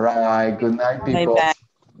 Tomorrow. All right. Good night, people. Bye-bye.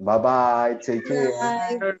 Bye-bye. Take care.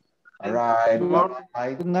 Bye. All right.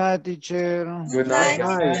 Bye-bye. Good night, teacher. Good night,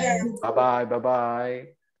 Bye, guys. teacher. Bye-bye.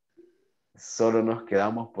 Bye-bye. Solo nos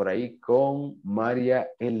quedamos por ahí con María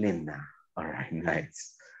Elena. All right.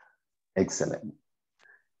 Nice. Excellent.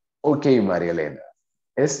 Ok, María Elena.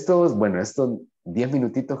 Estos 10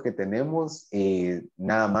 minutitos que tenemos,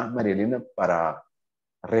 nada más, María Elena, para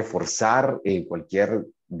reforzar cualquier,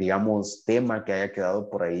 digamos, tema que haya quedado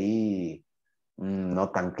por ahí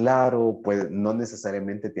no tan claro, no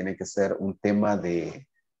necesariamente tiene que ser un tema de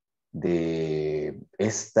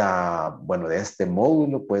este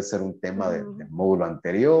módulo, puede ser un tema del módulo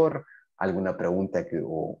anterior, alguna pregunta que...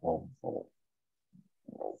 Yo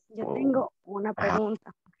tengo una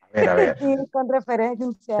pregunta. A ver. Con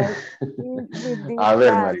referencias. A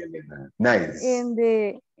ver, María Elena. Nice. In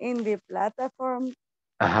the platform,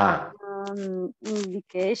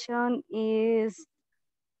 indication is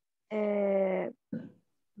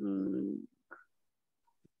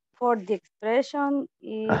for the expression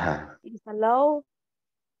is allowed.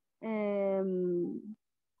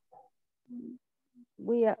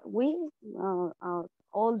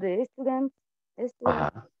 All the students.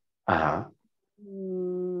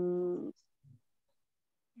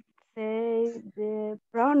 Say the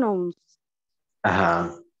pronouns.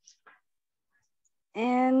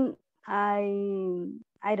 And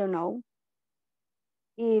I don't know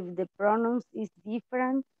if the pronouns is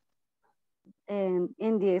different in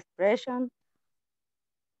the expression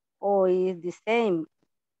or is the same.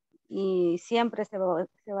 Y siempre se va a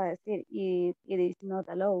decir it is not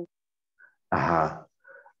allowed.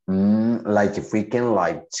 Like if we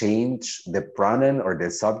can change the pronoun or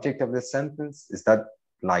the subject of the sentence, is that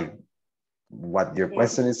like what your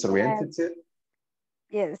question is oriented to?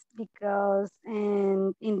 Yes, because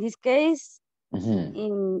in this case,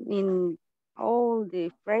 in all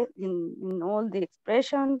the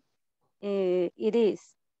expression, it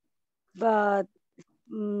is, but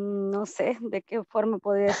no sé de qué forma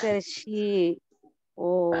podría ser she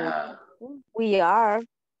o we are.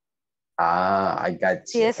 I got you.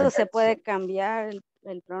 Si eso se puede cambiar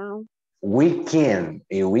el pronoun. We can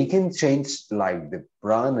change like the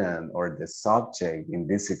pronoun or the subject in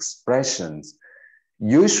these expressions.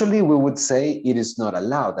 Usually we would say it is not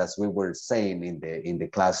allowed, as we were saying in the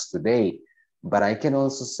class today. But I can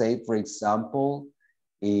also say, for example,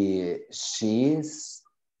 she is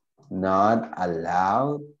not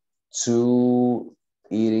allowed to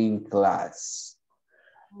eat in class.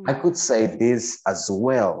 I could say this as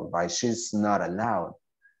well, right? She's not allowed.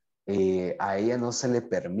 A ella no se le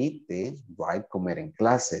permite, right, comer en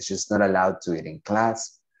clase. She's not allowed to eat in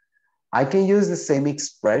class. I can use the same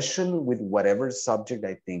expression with whatever subject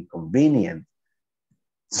I think convenient.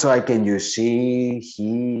 So I can use she,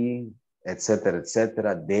 he, etc.,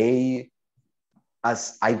 they,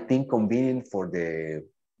 as I think convenient for the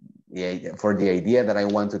idea that I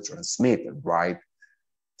want to transmit, right?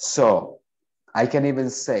 So I can even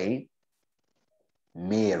say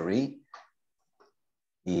Mary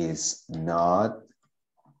is not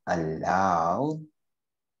allowed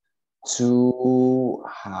to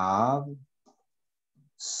have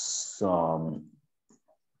some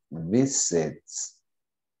visits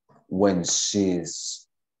when she's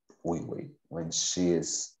working,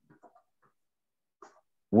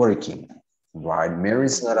 right?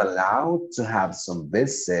 Mary's not allowed to have some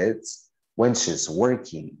visits when she's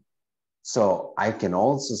working. So I can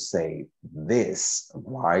also say this,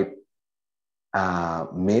 right?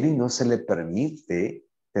 Mary no se le permite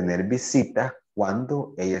tener visitas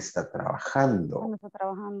cuando ella está trabajando. Cuando está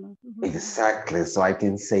trabajando. Exactly, so I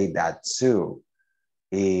can say that too.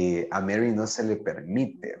 A Mary no se le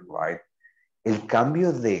permite, right? El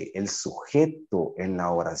cambio de el sujeto en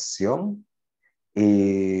la oración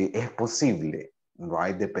es posible,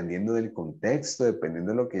 right? Dependiendo del contexto,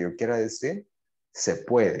 dependiendo de lo que yo quiera decir, se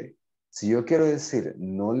puede. Si yo quiero decir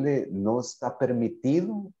no está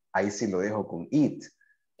permitido, ahí sí lo dejo con it.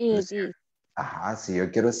 Si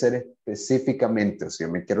yo quiero ser específicamente, o si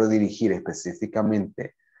yo me quiero dirigir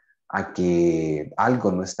específicamente a que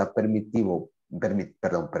algo no está permitido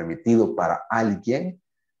permitido para alguien,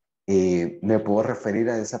 me puedo referir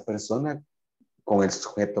a esa persona con el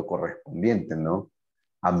sujeto correspondiente, ¿no?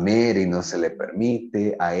 A Mary no se le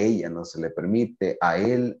permite, a ella no se le permite, a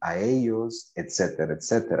él, a ellos, etcétera,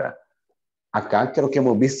 etcétera. Acá creo que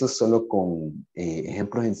hemos visto solo con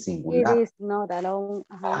ejemplos en singular. It is not alone.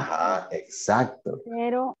 Ajá, exacto.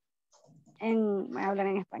 Pero hablar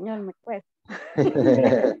en español me cuesta.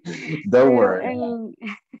 Don't Pero worry.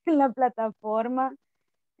 en la plataforma,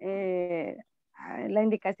 la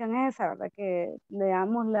indicación es esa, ¿verdad? Que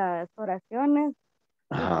leamos las oraciones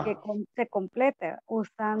y que se complete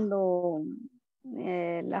usando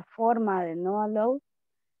la forma de no allow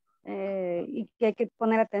y que hay que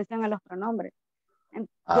poner atención a los pronombres.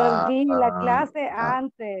 Yo vi la clase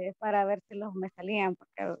antes para ver si los me salían,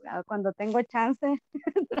 porque cuando tengo chance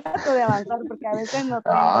trato de avanzar, porque a veces no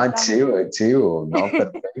estoy empezando. Chivo, no,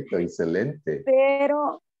 perfecto, excelente.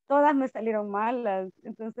 Pero todas me salieron malas,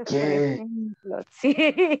 entonces por ejemplo, sí.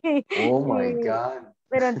 Oh my God.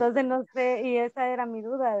 Pero entonces no sé, y esa era mi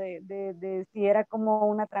duda de si era como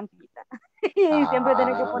una trampita. Y siempre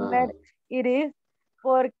tenía que poner it is,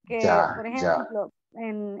 porque, por ejemplo,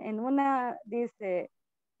 en una dice,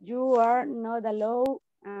 you are not allowed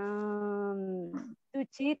to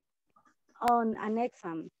cheat on an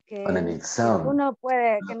exam. Que uno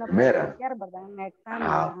puede, que no puede copiar, ¿verdad? Un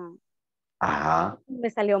examen. Ajá. Me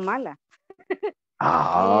salió mala.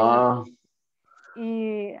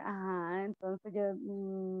 Entonces yo...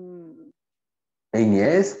 En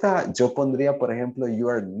esta, yo pondría, por ejemplo, you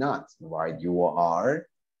are not, right? You are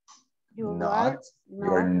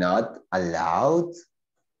not allowed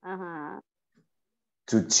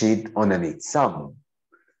to cheat on an exam.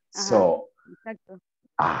 Exacto.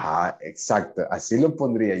 Exacto. Así lo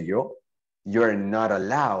pondría yo. You are not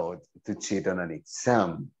allowed to cheat on an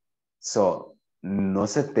exam. So, no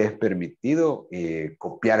se te es permitido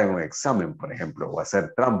copiar en un examen, por ejemplo, o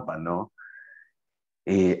hacer trampa, ¿no?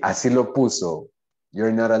 Así lo puso.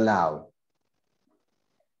 You're not allowed.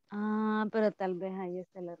 Pero tal vez ahí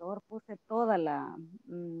está el error. Puse toda la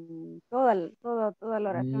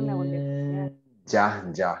oración la volví a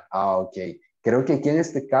copiar. Ya. Ok. Creo que aquí en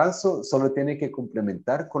este caso solo tiene que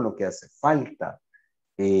complementar con lo que hace falta.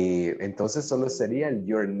 Entonces solo sería el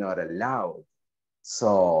you're not allowed.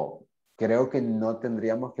 So, creo que no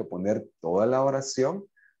tendríamos que poner toda la oración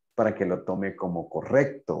para que lo tome como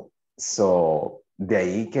correcto. So, de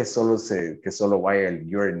ahí que solo vaya el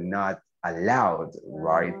you're not allowed,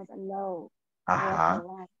 right? Not allowed. Ajá.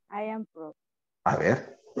 I am pro. A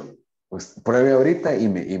ver, pues pruebe ahorita y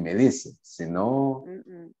me dice. Si no,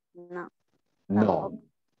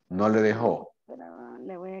 no le dejó. Pero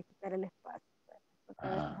le voy a quitar el espacio.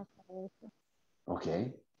 Ok.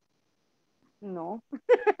 No.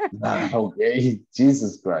 Ok,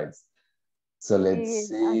 Jesus Christ. So let's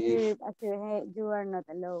see. Así dejé, you are not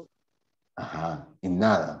allowed. Ajá, y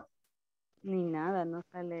nada. Ni nada, no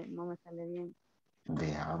me sale bien.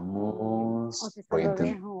 Veamos. O si solo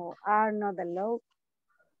dejo are not allowed.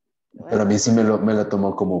 Pero a mí sí me lo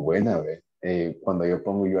tomó como buena, ¿ve? Cuando yo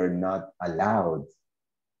pongo you are not allowed.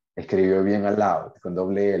 Escribió bien allowed, con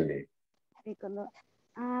doble L. Sí,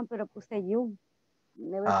 pero puse you.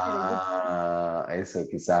 Debe ser you. Eso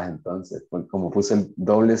quizás entonces. Como puse el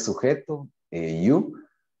doble sujeto, you,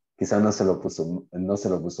 quizás no se lo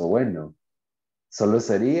puso bueno. Solo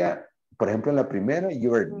sería, por ejemplo, en la primera,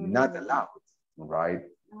 you are not allowed, right?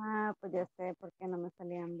 Pues ya sé por qué no me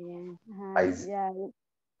salían bien. Nice. Ya.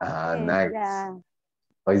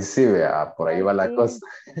 Hoy sí, vea, por ahí va la cosa.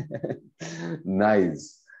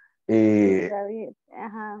 Nice. Es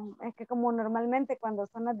que como normalmente cuando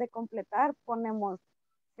son las de completar,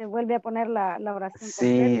 se vuelve a poner la oración completa.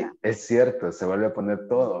 Sí, es cierto, se vuelve a poner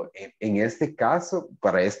todo. En este caso,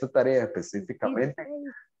 para esta tarea específicamente,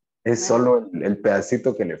 es solo el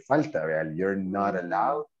pedacito que le falta, vea, el you're not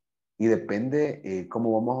allowed, y depende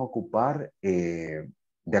cómo vamos a ocupar de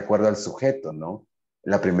acuerdo al sujeto, ¿no?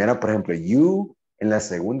 La primera, por ejemplo, you, en la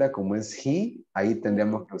segunda, como es he, ahí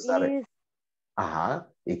tendríamos que usar,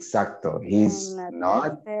 exacto, he's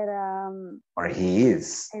not, or he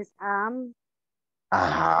is. Es am.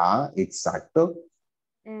 Exacto.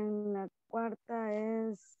 En la cuarta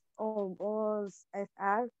es vos, es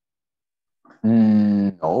as.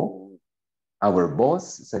 No. Our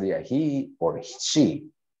boss sería he or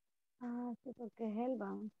she. Sí, porque es él,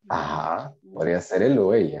 va. Podría ser él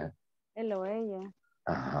o ella. Él o ella.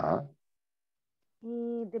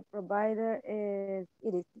 Y the provider is,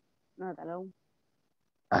 it is not allowed.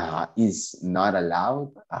 Is not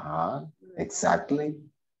allowed. Exactly.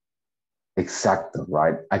 Exacto,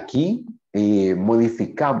 right. Aquí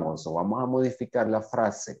modificamos o vamos a modificar la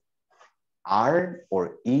frase. are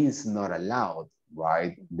or is not allowed,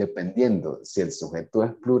 right? Dependiendo si el sujeto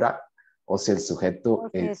es plural o si el sujeto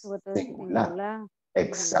es singular.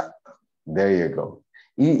 Exacto. There you go.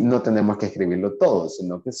 Y no tenemos que escribirlo todo,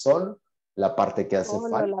 sino que solo la parte que hace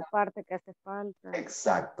falta. Solo la parte que hace falta.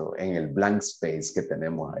 Exacto, en el blank space que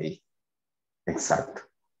tenemos ahí. Exacto.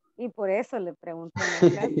 Y por eso le pregunté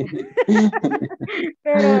en la clase.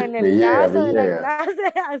 Pero en el caso de la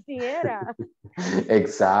clase así era.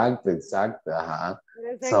 Exacto, exacto. Ajá.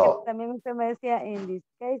 Que también usted me decía in this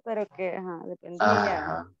case, pero que dependía.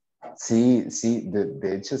 Ajá. Sí, sí,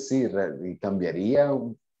 de hecho sí, cambiaría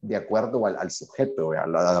de acuerdo al sujeto, ¿verdad?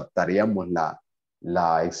 Lo adaptaríamos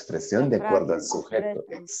la expresión de acuerdo al sujeto.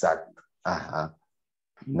 Exacto. Ajá.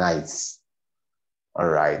 Nice. All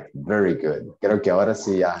right, very good. Creo que ahora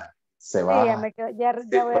sí ya se va. Sí, ya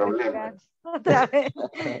voy a recargar otra vez,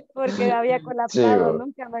 porque había colapsado,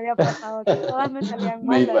 nunca me había pasado que todas me salían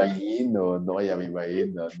malas. Me imagino, no, ya me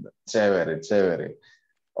imagino. Chévere, chévere.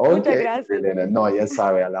 Okay, muchas gracias. Elena. No, ya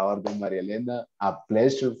sabe, a la orden, María Elena. A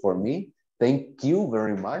pleasure for me. Thank you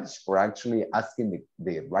very much for actually asking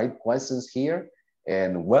the right questions here.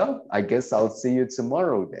 And well, I guess I'll see you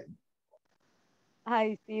tomorrow then.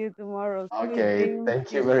 I see you tomorrow. Okay,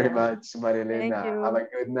 thank you very much, Maria Elena. Thank you. Have a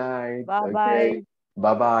good night. Bye-bye. Okay.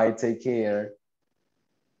 Bye-bye. Take care.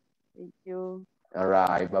 Thank you. All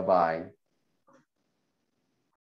right. Bye-bye.